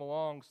doesn't come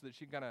along so that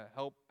she can kind of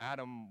help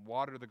Adam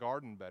water the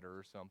garden better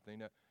or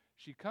something.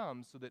 She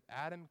comes so that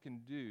Adam can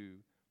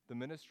do the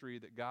ministry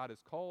that God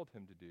has called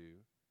him to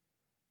do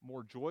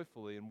more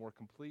joyfully and more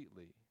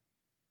completely.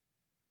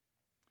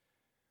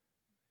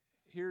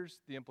 Here's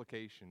the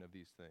implication of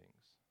these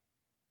things.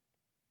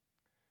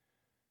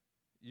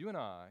 You and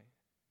I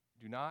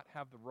do not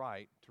have the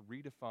right to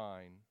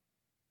redefine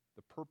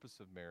the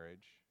purpose of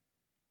marriage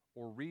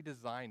or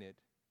redesign it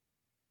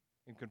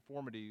in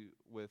conformity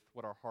with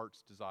what our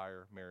hearts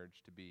desire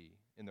marriage to be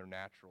in their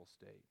natural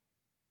state.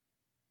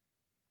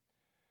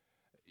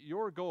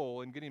 Your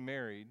goal in getting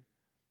married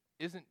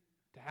isn't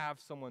to have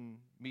someone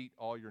meet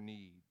all your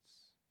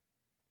needs.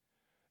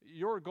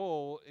 Your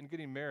goal in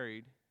getting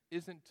married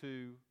isn't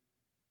to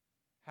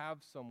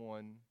have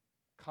someone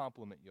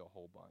compliment you a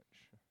whole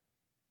bunch.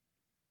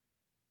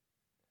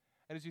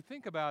 And as you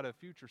think about a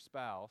future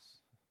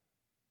spouse,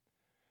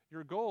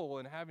 your goal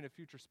in having a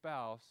future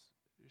spouse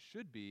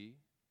should be,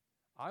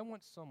 I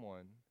want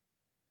someone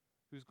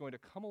who's going to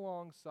come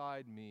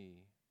alongside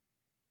me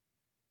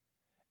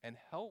and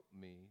help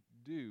me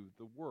do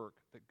the work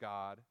that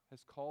God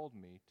has called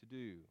me to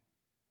do.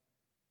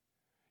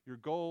 Your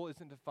goal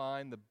isn't to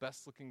find the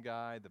best-looking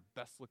guy, the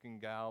best-looking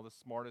gal, the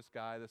smartest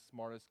guy, the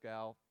smartest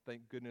gal.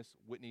 Thank goodness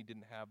Whitney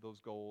didn't have those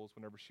goals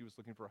whenever she was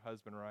looking for a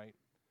husband, right?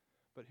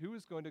 But who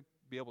is going to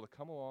be able to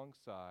come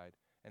alongside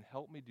and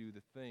help me do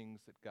the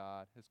things that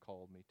God has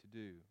called me to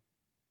do?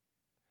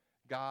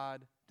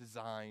 God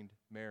designed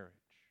marriage.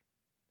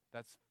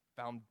 That's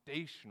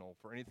foundational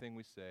for anything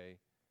we say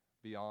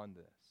beyond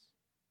this.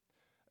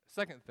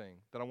 Second thing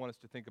that I want us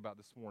to think about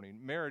this morning,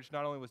 marriage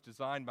not only was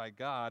designed by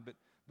God,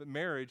 but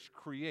marriage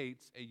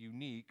creates a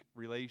unique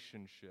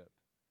relationship.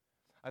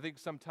 I think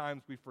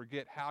sometimes we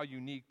forget how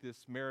unique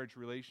this marriage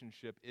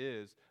relationship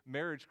is.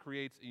 Marriage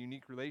creates a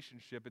unique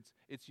relationship.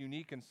 It's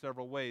unique in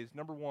several ways.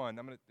 Number one,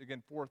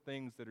 again, 4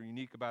 things that are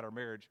unique about our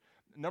marriage.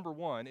 Number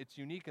one, it's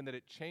unique in that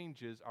it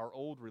changes our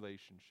old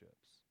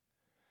relationships.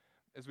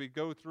 As we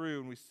go through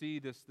and we see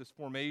this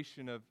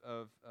formation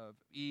of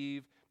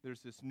Eve,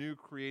 there's this new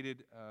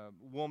created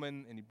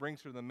woman, and he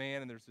brings her to the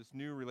man, and there's this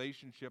new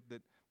relationship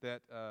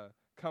that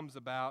comes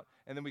about.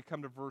 And then we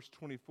come to verse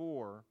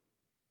 24,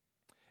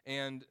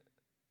 and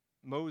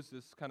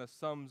Moses kind of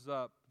sums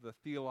up the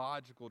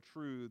theological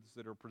truths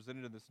that are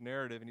presented in this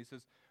narrative, and he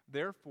says,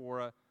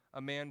 therefore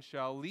a man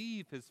shall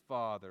leave his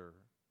father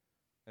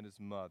and his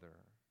mother.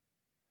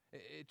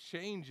 It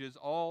changes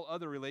all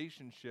other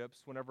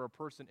relationships whenever a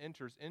person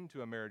enters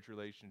into a marriage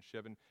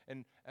relationship.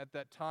 And at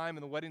that time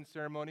in the wedding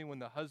ceremony, when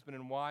the husband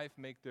and wife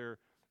make their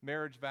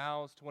marriage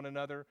vows to one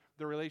another,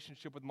 their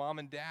relationship with mom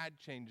and dad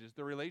changes.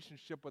 Their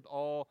relationship with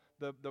all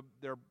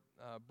their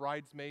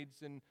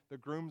bridesmaids and the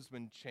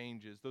groomsmen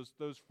changes.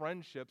 Those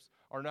friendships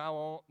are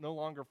now no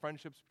longer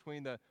friendships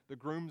between the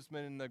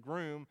groomsmen and the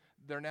groom.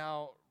 They're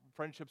now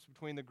friendships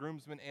between the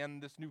groomsmen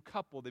and this new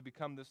couple. They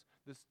become this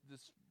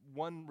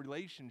one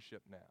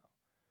relationship now.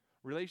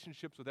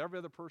 Relationships with every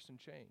other person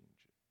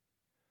change.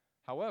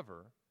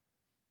 However,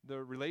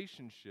 the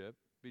relationship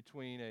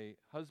between a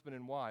husband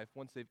and wife,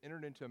 once they've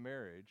entered into a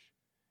marriage,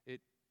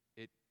 it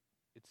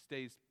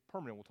stays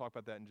permanent. We'll talk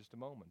about that in just a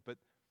moment. But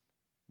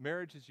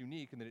marriage is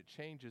unique in that it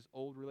changes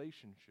old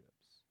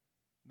relationships.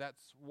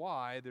 That's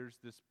why there's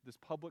this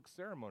public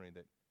ceremony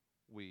that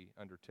we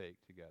undertake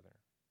together.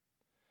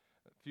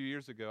 A few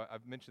years ago,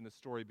 I've mentioned this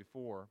story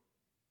before,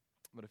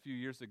 but a few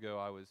years ago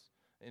I was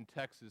in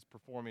Texas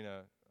performing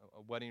a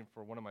wedding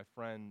for one of my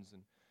friends,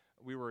 and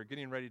we were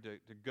getting ready to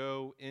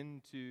go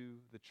into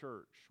the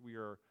church. We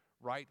are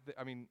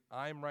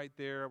I'm right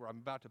there. I'm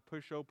about to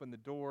push open the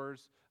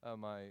doors.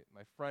 My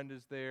friend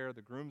is there.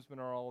 The groomsmen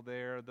are all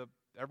there.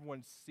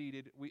 Everyone's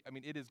seated.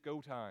 It is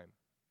go time.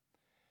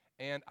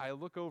 And I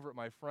look over at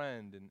my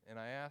friend, and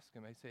I ask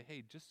him, I say,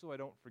 hey, just so I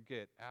don't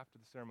forget after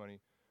the ceremony,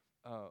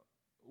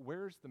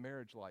 where's the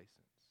marriage license?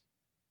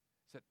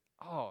 He said,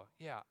 oh,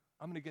 yeah,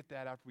 I'm going to get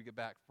that after we get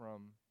back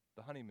from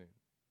the honeymoon.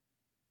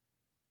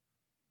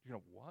 You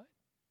know, what?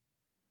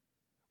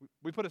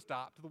 We put a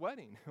stop to the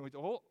wedding. We said,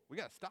 oh, we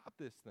got to stop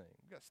this thing.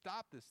 We got to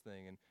stop this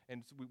thing.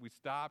 And so we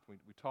stopped, we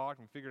talked,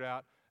 and we figured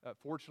out,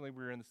 fortunately,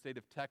 we were in the state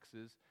of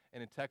Texas.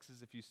 And in Texas,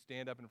 if you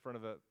stand up in front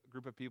of a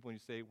group of people and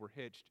you say, we're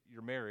hitched,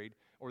 you're married,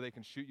 or they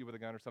can shoot you with a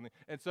gun or something.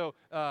 And so,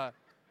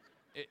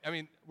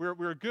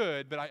 we're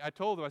good, but I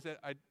told them, I said,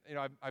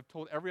 I've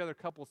told every other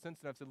couple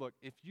since then, I've said, look,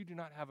 if you do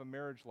not have a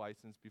marriage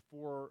license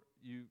before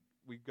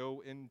we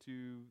go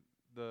into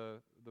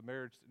the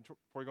marriage, before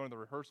we go into the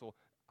rehearsal,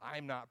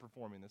 I'm not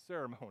performing the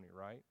ceremony,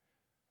 right?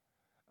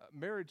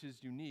 Marriage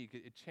is unique.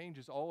 It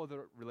changes all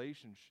other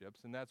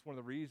relationships, and that's one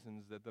of the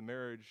reasons that the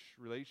marriage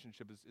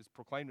relationship is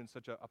proclaimed in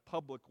such a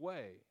public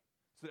way,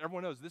 so that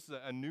everyone knows this is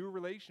a new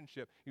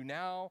relationship. You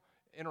now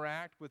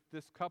interact with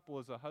this couple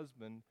as a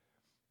husband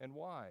and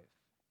wife.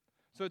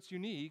 So it's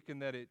unique in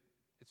that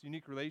it's a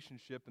unique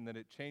relationship in that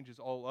it changes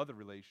all other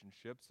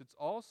relationships. It's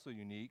also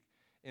unique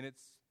in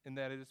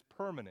that it is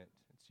permanent.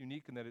 It's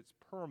unique in that it's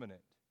permanent.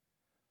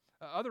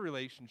 Other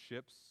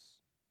relationships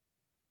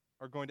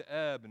are going to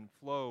ebb and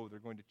flow. They're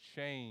going to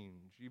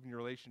change. Even your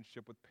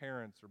relationship with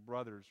parents or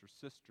brothers or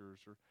sisters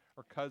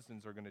or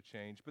cousins are going to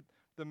change. But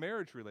the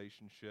marriage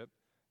relationship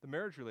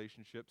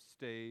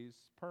stays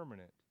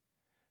permanent.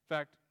 In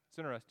fact, it's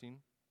interesting.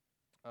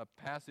 A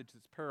passage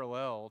that's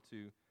parallel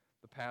to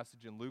the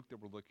passage in Luke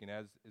that we're looking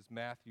at is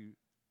Matthew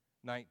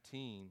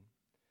 19.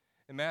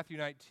 In Matthew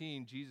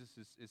 19, Jesus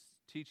is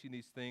teaching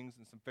these things,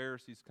 and some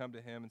Pharisees come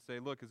to him and say,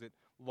 look, is it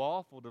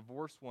lawful to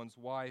divorce one's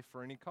wife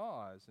for any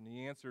cause? And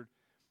he answered,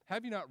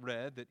 have you not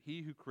read that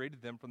he who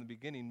created them from the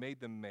beginning made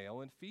them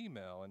male and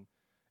female,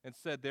 and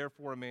said,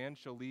 therefore a man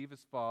shall leave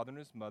his father and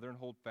his mother and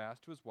hold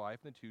fast to his wife,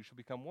 and the two shall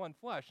become one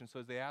flesh. And so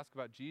as they ask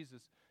about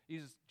Jesus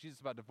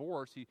about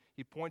divorce,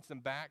 he points them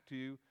back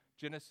to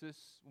Genesis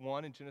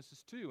 1 and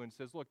Genesis 2 and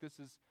says, look, this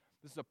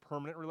is a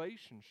permanent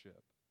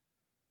relationship.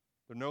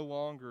 They're no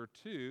longer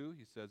two,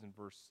 he says in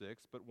verse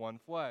 6, but one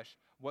flesh.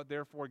 What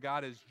therefore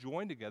God has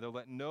joined together,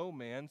 let no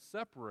man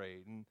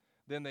separate. And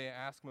then they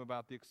ask him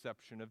about the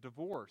exception of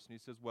divorce. And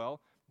he says,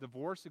 well,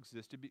 divorce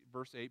existed,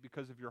 verse 8,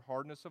 because of your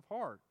hardness of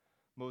heart.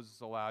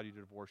 Moses allowed you to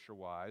divorce your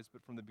wives,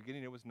 but from the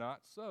beginning it was not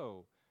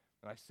so.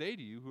 And I say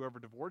to you, whoever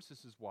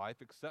divorces his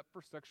wife except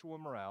for sexual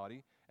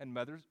immorality and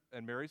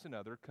marries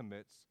another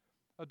commits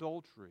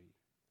adultery.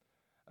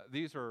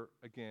 These are,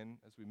 again,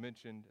 as we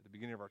mentioned at the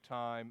beginning of our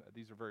time,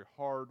 these are very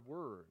hard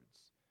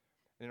words.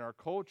 In our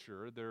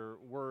culture, they're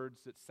words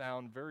that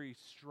sound very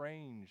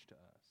strange to us.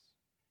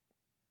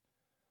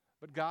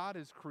 But God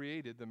has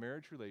created the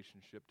marriage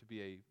relationship to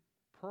be a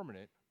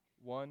permanent,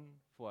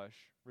 one-flesh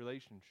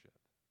relationship.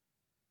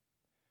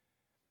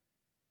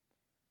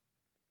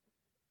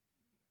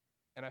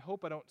 And I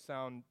hope I don't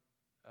sound,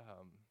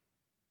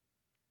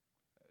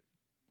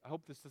 I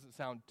hope this doesn't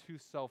sound too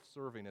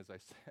self-serving as I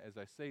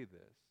say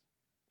this.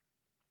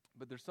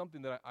 But there's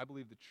something that I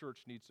believe the church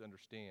needs to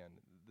understand.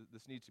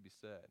 This needs to be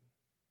said.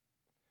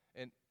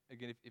 And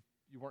again, if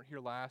you weren't here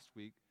last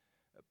week,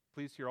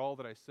 please hear all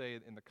that I say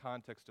in the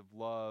context of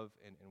love,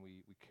 and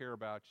we care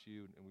about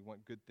you, and we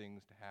want good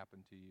things to happen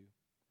to you.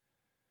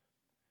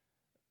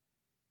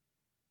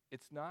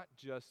 It's not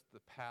just the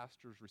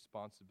pastor's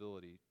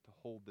responsibility to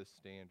hold this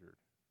standard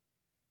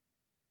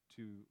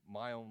to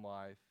my own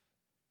life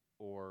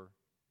or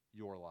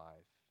your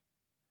life.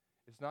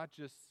 It's not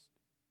just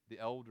the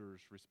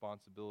elder's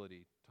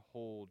responsibility to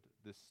hold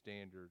this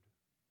standard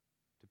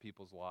to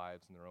people's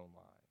lives and their own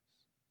lives.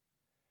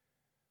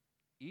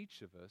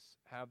 Each of us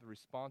have the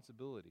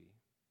responsibility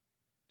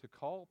to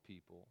call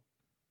people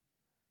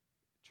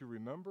to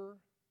remember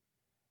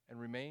and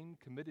remain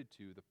committed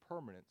to the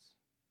permanence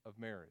of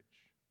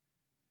marriage.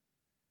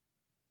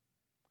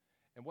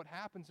 And what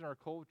happens in our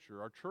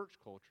culture, our church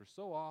culture,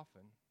 so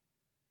often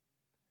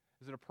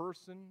is that a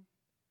person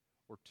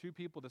or two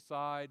people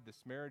decide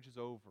this marriage is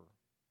over.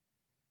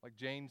 Like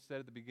Jane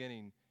said at the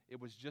beginning, it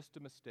was just a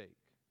mistake.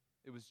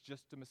 It was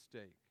just a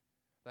mistake.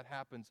 That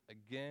happens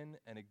again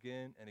and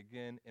again and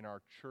again in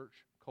our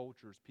church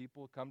cultures.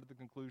 People come to the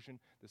conclusion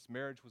this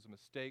marriage was a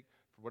mistake.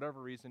 For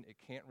whatever reason, it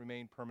can't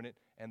remain permanent,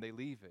 and they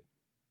leave it.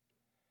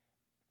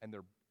 And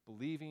their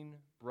believing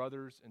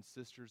brothers and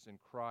sisters in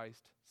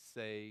Christ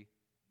say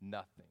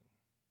nothing.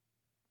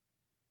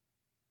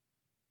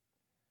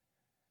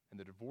 And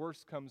the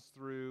divorce comes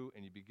through,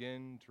 and you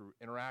begin to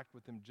interact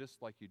with them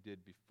just like you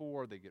did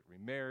before. They get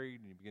remarried,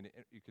 and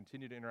you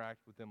continue to interact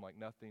with them like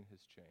nothing has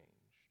changed.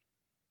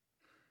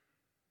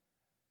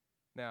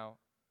 Now,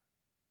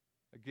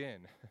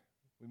 again,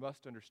 we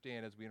must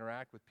understand as we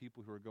interact with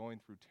people who are going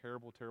through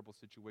terrible, terrible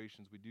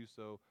situations, we do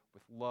so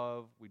with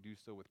love, we do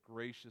so with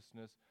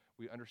graciousness.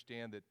 We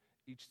understand that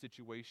each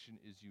situation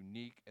is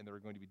unique, and there are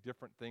going to be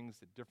different things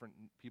that different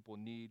people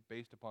need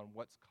based upon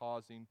what's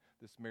causing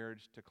this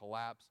marriage to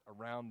collapse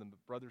around them.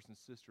 But brothers and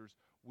sisters,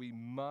 we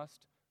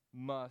must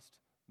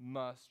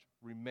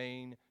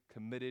remain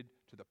committed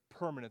to the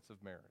permanence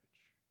of marriage.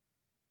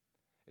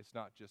 It's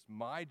not just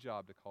my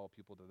job to call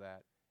people to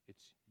that.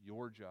 It's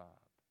your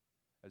job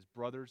as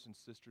brothers and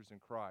sisters in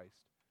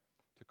Christ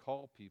to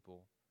call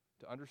people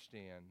to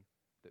understand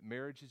that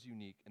marriage is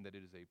unique and that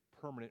it is a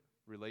permanent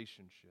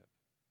relationship.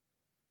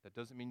 That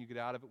doesn't mean you get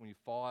out of it when you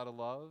fall out of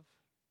love,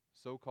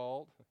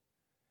 so-called.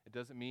 It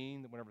doesn't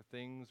mean that whenever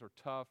things are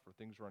tough or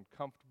things are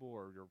uncomfortable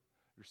or your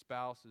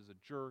spouse is a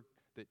jerk,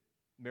 that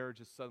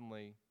marriage is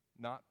suddenly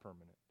not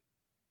permanent.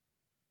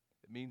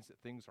 It means that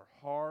things are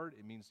hard.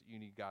 It means that you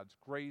need God's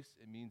grace.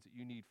 It means that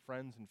you need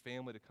friends and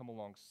family to come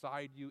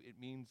alongside you.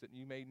 It means that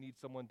you may need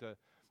someone to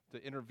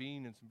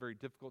intervene in some very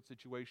difficult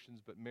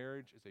situations, but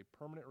marriage is a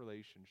permanent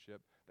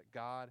relationship that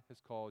God has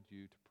called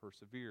you to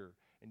persevere.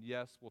 And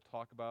yes, we'll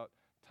talk about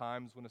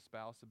times when a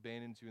spouse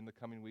abandons you in the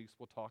coming weeks.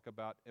 We'll talk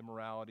about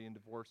immorality and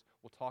divorce.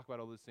 We'll talk about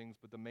all those things,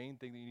 but the main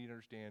thing that you need to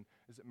understand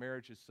is that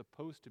marriage is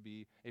supposed to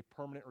be a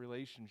permanent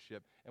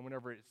relationship, and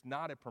whenever it's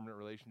not a permanent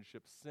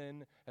relationship,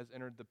 sin has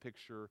entered the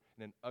picture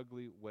in an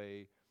ugly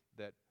way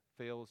that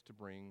fails to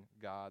bring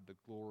God the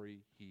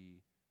glory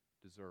He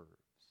deserves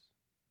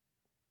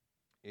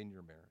in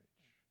your marriage.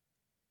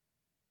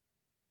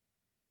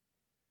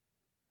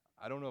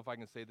 I don't know if I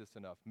can say this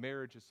enough.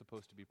 Marriage is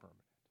supposed to be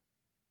permanent.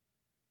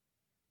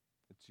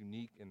 It's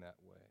unique in that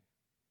way.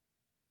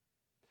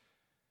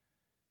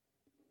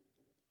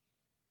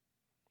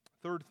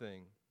 Third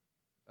thing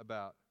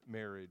about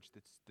marriage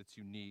that's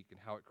unique and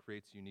how it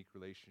creates a unique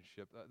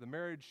relationship. The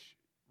marriage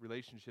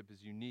relationship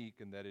is unique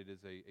in that it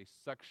is a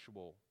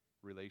sexual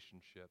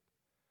relationship.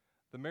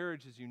 The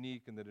marriage is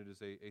unique in that it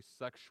is a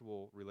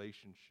sexual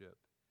relationship.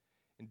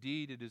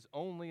 Indeed, it is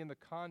only in the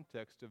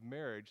context of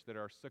marriage that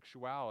our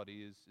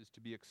sexuality is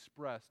to be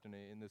expressed in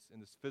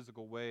this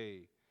physical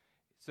way.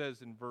 It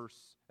says in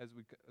verse, as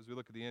we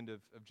look at the end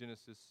of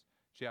Genesis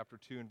chapter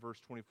 2 and verse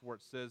 24,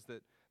 it says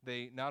that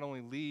they not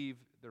only leave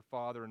their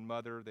father and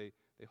mother, they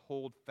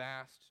hold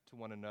fast to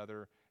one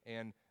another,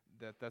 and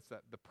that's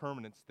the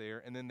permanence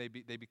there, and then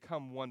they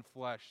become one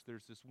flesh.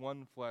 There's this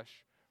one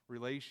flesh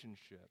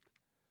relationship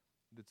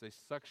that's a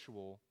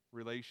sexual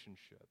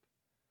relationship.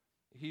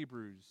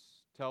 Hebrews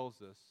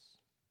tells us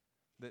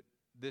that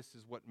this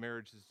is what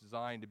marriage is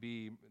designed to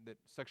be, that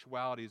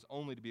sexuality is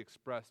only to be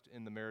expressed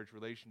in the marriage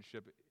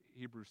relationship.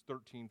 Hebrews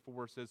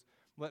 13:4 says,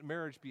 "Let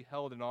marriage be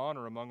held in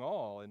honor among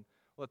all, and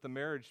let the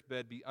marriage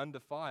bed be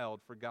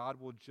undefiled, for God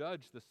will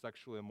judge the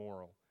sexually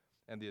immoral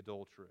and the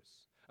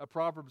adulterous."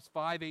 Proverbs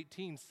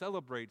 5:18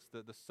 celebrates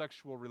the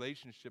sexual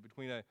relationship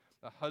between a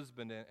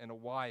husband and a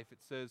wife.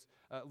 It says,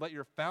 "Let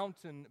your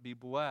fountain be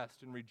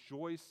blessed, and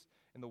rejoice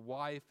in the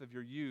wife of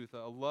your youth,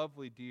 a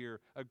lovely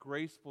deer, a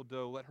graceful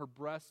doe. Let her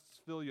breasts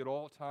fill you at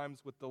all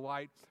times with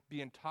delight.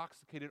 Be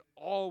intoxicated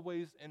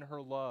always in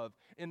her love."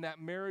 In that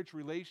marriage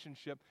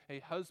relationship, a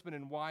husband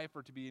and wife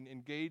are to be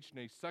engaged in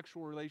a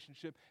sexual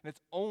relationship, and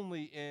it's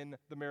only in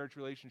the marriage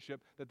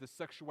relationship that the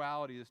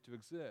sexuality is to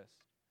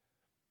exist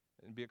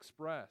and be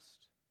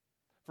expressed.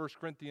 1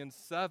 Corinthians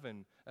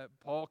 7,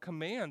 Paul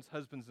commands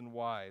husbands and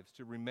wives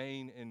to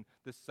remain in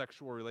this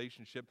sexual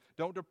relationship.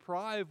 Don't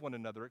deprive one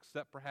another,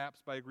 except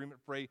perhaps by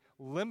agreement for a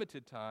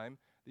limited time,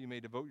 that you may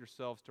devote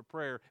yourselves to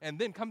prayer, and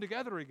then come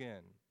together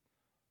again,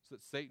 so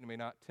that Satan may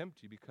not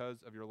tempt you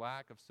because of your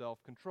lack of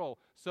self-control.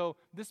 So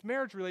this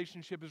marriage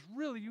relationship is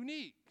really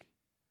unique.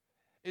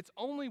 It's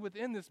only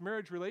within this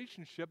marriage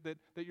relationship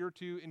that you're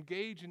to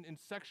engage in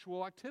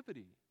sexual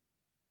activity.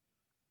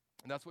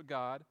 And that's what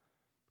God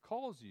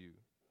calls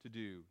you to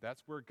do.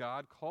 That's where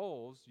God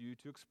calls you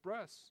to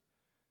express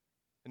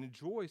and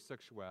enjoy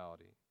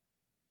sexuality.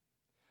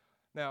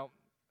 Now,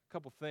 a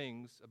couple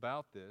things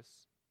about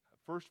this.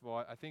 First of all,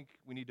 I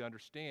think we need to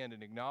understand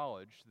and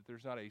acknowledge that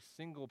there's not a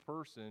single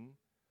person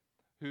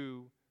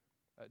who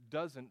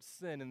doesn't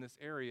sin in this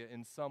area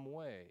in some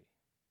way,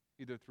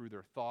 either through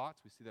their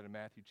thoughts, we see that in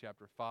Matthew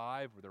chapter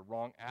 5, or their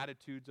wrong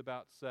attitudes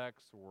about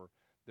sex, or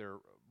their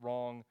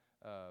wrong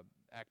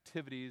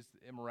activities,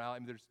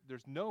 immorality. I mean,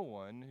 there's no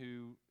one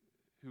who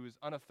is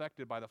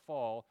unaffected by the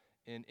fall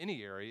in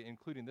any area,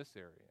 including this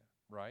area,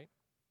 right?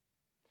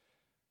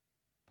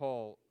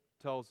 Paul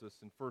tells us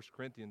in 1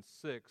 Corinthians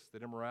 6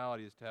 that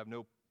immorality is to have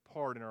no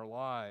part in our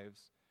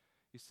lives.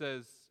 He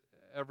says,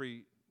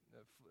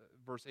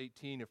 verse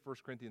 18 of 1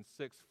 Corinthians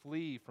 6,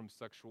 flee from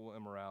sexual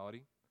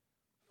immorality.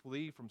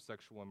 Flee from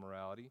sexual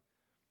immorality.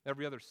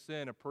 Every other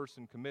sin a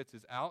person commits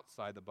is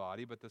outside the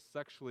body, but the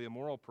sexually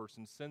immoral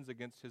person sins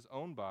against his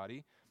own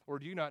body. Or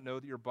do you not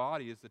know that your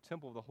body is the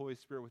temple of the Holy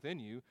Spirit within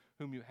you,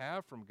 whom you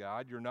have from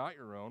God? You're not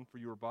your own, for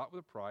you were bought with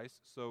a price,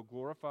 so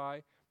glorify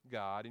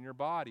God in your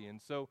body.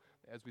 And so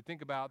as we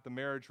think about the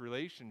marriage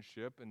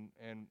relationship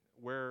and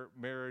where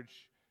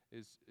marriage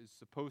is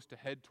supposed to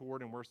head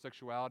toward and where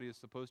sexuality is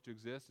supposed to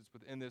exist, it's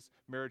within this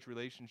marriage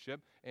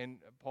relationship. And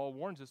Paul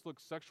warns us, look,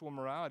 sexual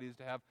immorality is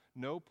to have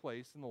no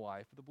place in the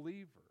life of the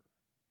believer.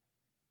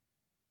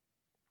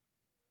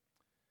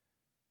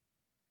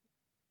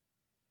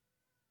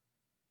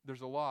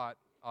 There's a lot,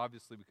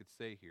 obviously, we could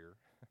say here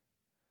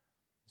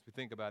as we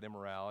think about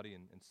immorality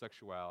and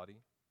sexuality.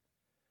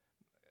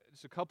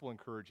 Just a couple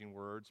encouraging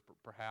words,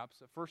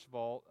 perhaps. First of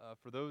all,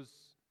 for those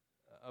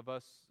of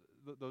us,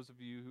 those of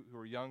you who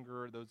are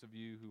younger, those of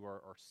you who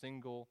are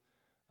single,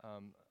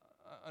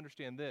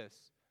 understand this.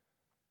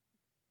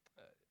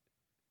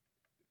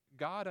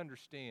 God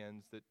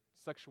understands that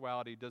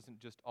sexuality doesn't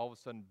just all of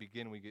a sudden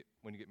begin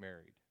when you get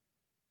married.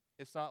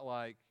 It's not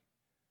like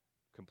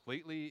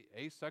completely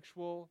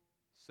asexual,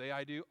 say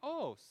I do,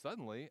 oh,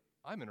 suddenly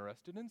I'm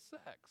interested in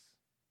sex.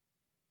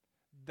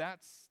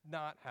 That's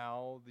not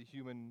how the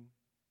human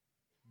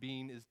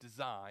being is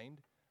designed.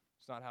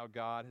 It's not how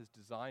God has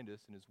designed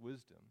us in his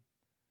wisdom.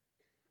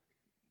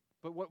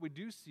 But what we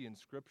do see in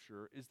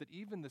Scripture is that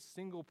even the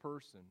single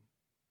person,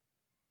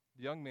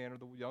 the young man or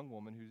the young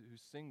woman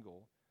who's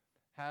single,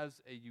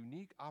 has a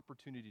unique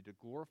opportunity to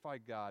glorify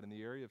God in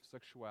the area of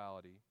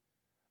sexuality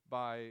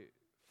by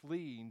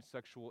fleeing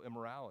sexual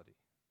immorality,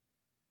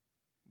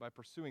 by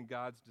pursuing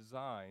God's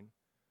design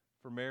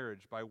for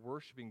marriage, by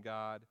worshiping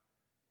God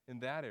in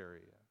that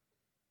area.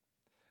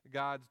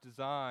 God's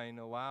design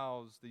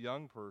allows the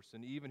young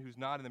person, even who's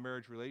not in the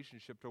marriage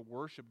relationship, to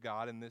worship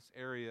God in this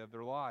area of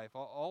their life.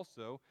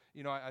 Also,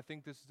 I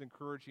think this is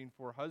encouraging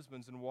for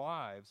husbands and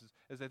wives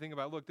as I think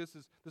about, look, this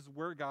is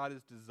where God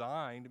has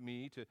designed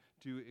me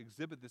to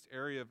exhibit this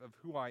area of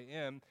who I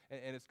am,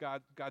 and it's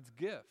God's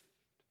gift.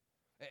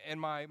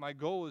 And my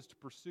goal is to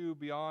pursue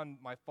beyond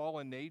my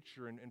fallen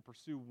nature and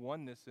pursue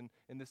oneness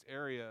in this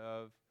area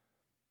of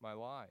my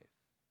life.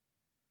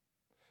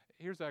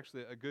 Here's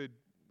actually a good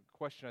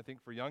question, I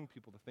think, for young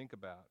people to think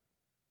about.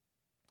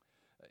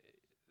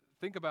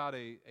 Think about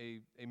a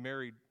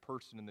married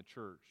person in the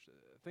church.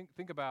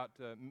 Think about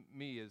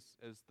me as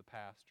the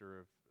pastor,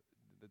 of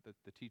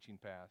the teaching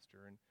pastor.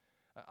 And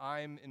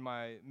I'm in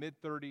my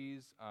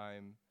mid-30s.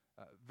 I'm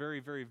very,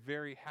 very,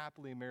 very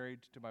happily married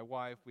to my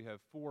wife. We have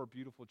 4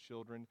 beautiful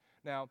children.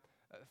 Now,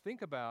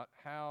 think about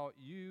how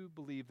you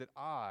believe that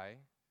I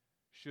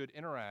should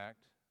interact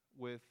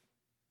with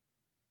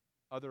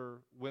other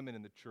women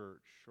in the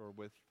church or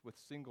with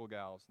single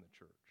gals in the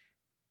church.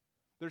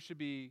 There should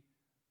be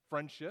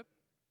friendship,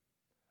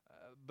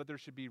 but there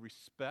should be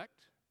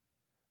respect.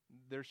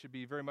 There should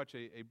be very much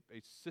a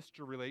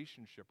sister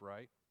relationship,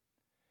 right?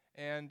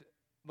 And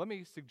let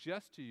me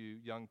suggest to you,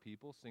 young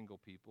people, single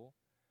people,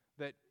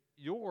 that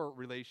your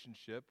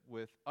relationship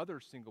with other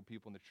single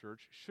people in the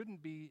church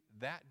shouldn't be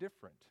that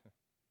different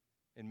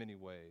in many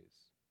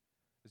ways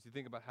as you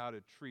think about how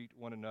to treat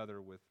one another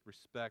with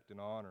respect and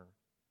honor.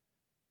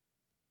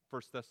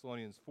 1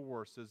 Thessalonians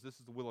 4 says, this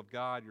is the will of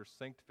God, your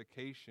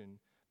sanctification,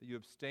 that you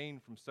abstain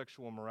from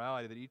sexual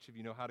immorality, that each of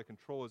you know how to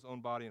control his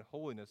own body in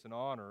holiness and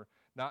honor,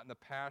 not in the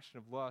passion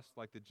of lust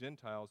like the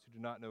Gentiles who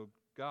do not know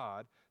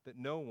God, that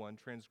no one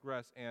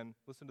transgress and,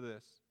 listen to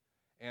this,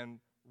 and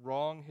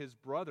wrong his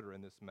brother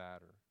in this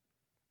matter.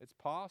 It's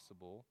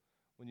possible,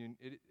 in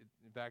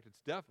fact,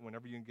 it's definite,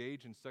 whenever you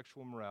engage in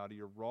sexual immorality,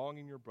 you're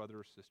wronging your brother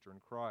or sister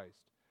in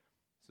Christ.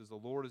 It says, the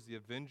Lord is the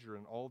avenger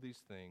in all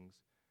these things,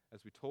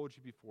 as we told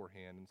you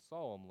beforehand and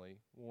solemnly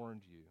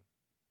warned you.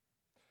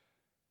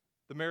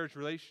 The marriage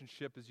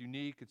relationship is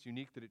unique. It's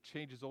unique that it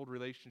changes old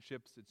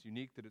relationships. It's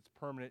unique that it's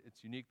permanent.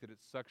 It's unique that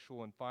it's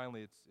sexual. And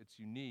finally, it's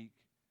unique.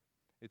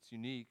 It's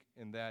unique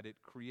in that it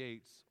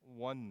creates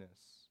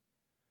oneness.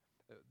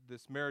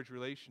 This marriage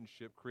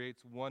relationship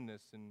creates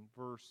oneness. In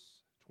verse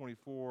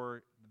 24,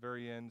 at the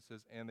very end,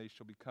 says, and they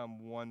shall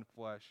become one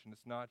flesh. And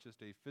it's not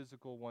just a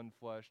physical one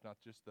flesh, not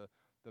just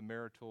the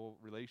marital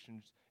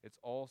relations. It's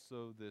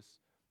also this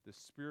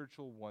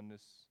spiritual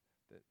oneness,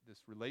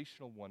 this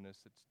relational oneness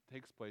that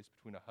takes place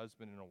between a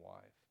husband and a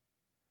wife.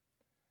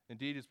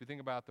 Indeed, as we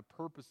think about the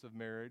purpose of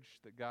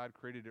marriage, that God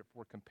created it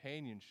for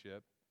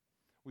companionship,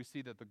 we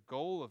see that the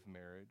goal of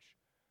marriage,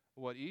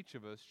 what each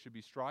of us should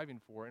be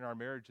striving for in our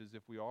marriages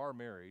if we are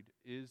married,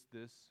 is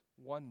this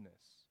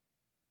oneness.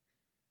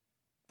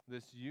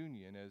 This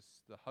union, as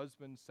the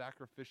husband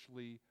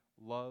sacrificially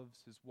loves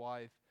his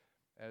wife,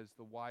 as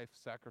the wife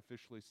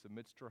sacrificially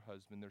submits to her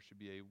husband, there should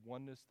be a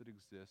oneness that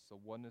exists, a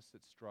oneness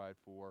that's strived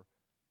for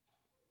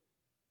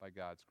by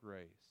God's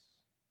grace.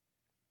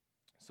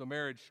 So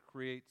marriage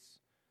creates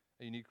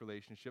a unique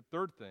relationship.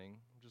 Third thing,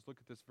 just look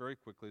at this very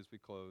quickly as we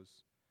close.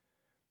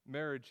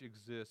 Marriage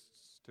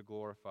exists to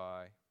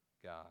glorify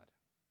God.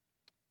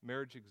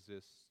 Marriage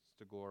exists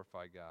to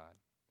glorify God.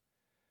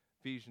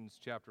 Ephesians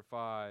chapter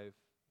 5,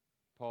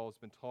 Paul has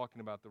been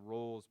talking about the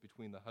roles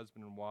between the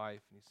husband and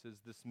wife, and he says,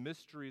 this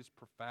mystery is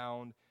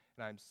profound,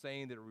 and I'm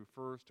saying that it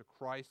refers to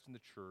Christ and the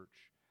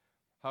church.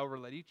 However,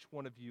 let each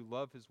one of you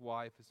love his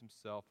wife as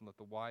himself, and let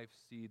the wife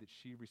see that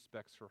she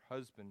respects her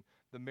husband.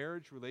 The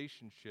marriage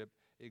relationship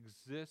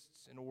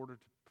exists in order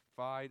to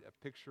provide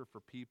a picture for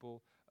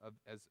people of,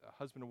 as a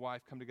husband and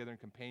wife come together in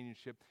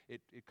companionship.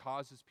 It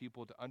causes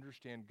people to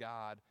understand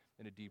God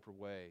in a deeper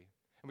way.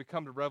 And we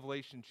come to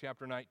Revelation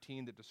chapter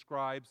 19 that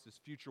describes this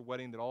future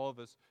wedding that all of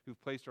us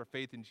who've placed our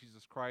faith in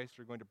Jesus Christ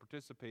are going to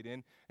participate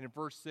in. And in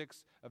verse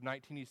 6 of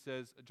 19,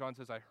 John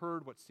says, I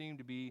heard what seemed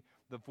to be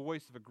the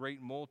voice of a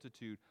great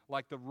multitude,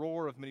 like the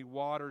roar of many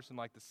waters and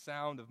like the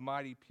sound of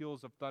mighty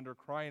peals of thunder,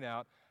 crying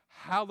out,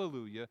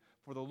 Hallelujah,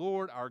 for the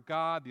Lord our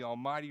God, the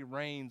Almighty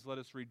reigns. Let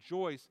us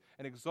rejoice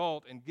and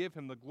exult and give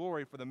him the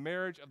glory, for the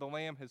marriage of the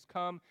Lamb has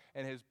come,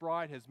 and his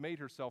bride has made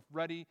herself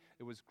ready.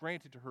 It was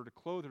granted to her to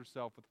clothe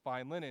herself with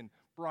fine linen,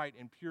 bright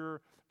and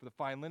pure, for the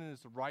fine linen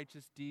is the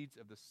righteous deeds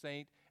of the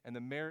saints, and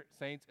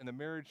the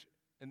marriage.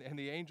 And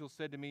the angel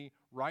said to me,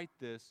 write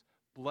this,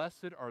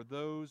 blessed are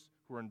those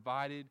who are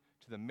invited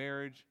to the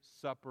marriage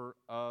supper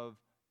of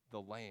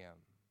the Lamb.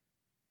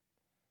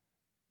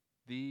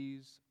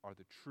 These are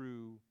the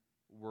true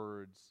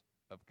words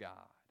of God.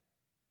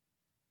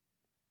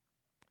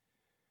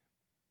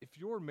 If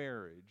your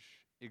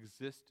marriage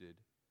existed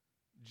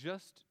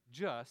just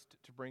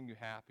to bring you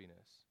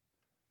happiness,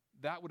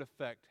 that would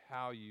affect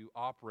how you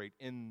operate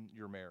in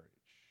your marriage.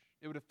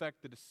 It would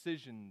affect the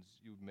decisions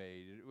you've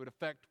made. It would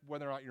affect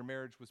whether or not your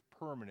marriage was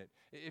permanent.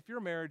 If your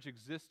marriage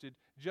existed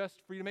just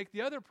for you to make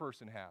the other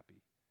person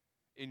happy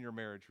in your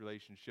marriage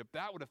relationship,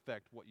 that would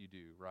affect what you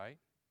do, right?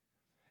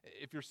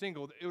 If you're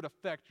single, it would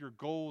affect your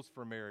goals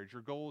for marriage,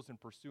 your goals in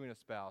pursuing a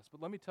spouse. But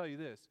let me tell you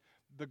this,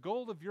 the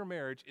goal of your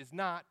marriage is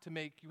not to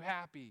make you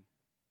happy.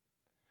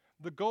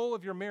 The goal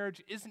of your marriage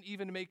isn't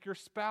even to make your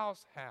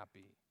spouse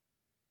happy.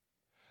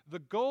 The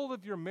goal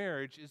of your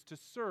marriage is to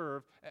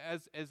serve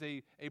as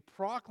a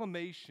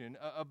proclamation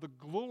of the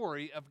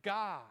glory of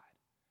God.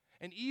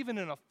 And even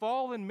in a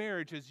fallen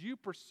marriage, as you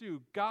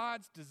pursue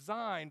God's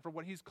design for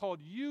what he's called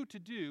you to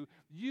do,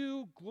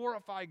 you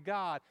glorify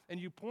God,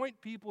 and you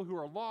point people who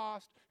are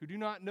lost, who do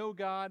not know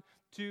God,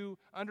 to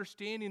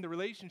understanding the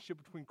relationship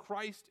between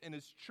Christ and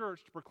his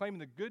church, to proclaiming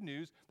the good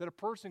news that a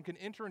person can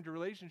enter into a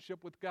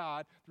relationship with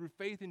God through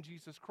faith in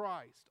Jesus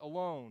Christ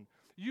alone.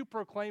 You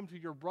proclaim to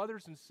your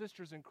brothers and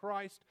sisters in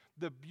Christ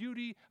the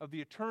beauty of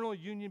the eternal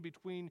union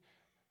between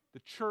the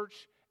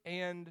church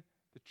and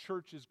the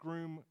church's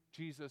groom,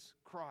 Jesus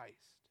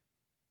Christ.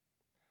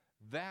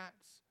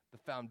 That's the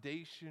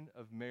foundation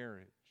of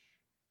marriage.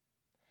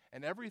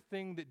 And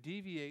everything that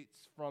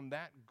deviates from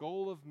that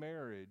goal of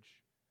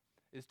marriage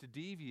is to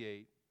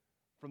deviate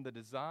from the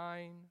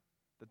design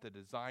that the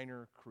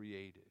designer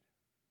created.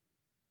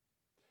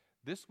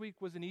 This week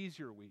was an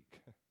easier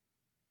week.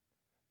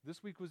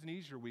 This week was an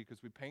easier week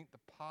as we paint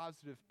the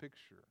positive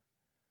picture.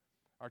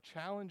 Our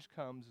challenge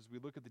comes as we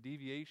look at the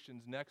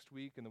deviations next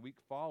week and the week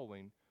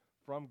following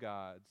from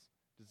God's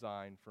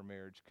design for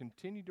marriage.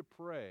 Continue to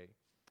pray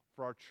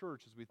for our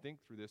church as we think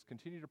through this.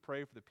 Continue to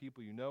pray for the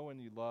people you know and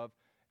you love,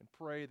 and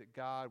pray that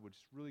God would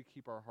just really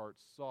keep our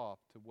hearts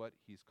soft to what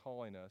he's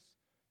calling us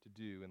to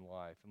do in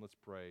life. And let's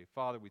pray.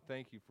 Father, we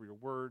thank you for your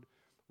word.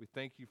 We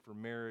thank you for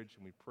marriage,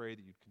 and we pray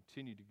that you'd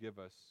continue to give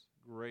us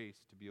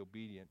grace to be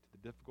obedient to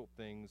the difficult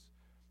things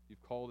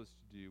you've called us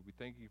to do. We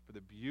thank you for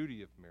the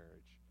beauty of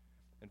marriage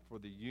and for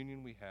the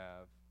union we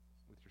have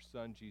with your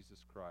Son,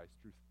 Jesus Christ,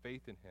 through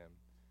faith in him.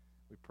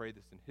 We pray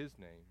this in his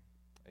name.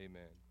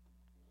 Amen.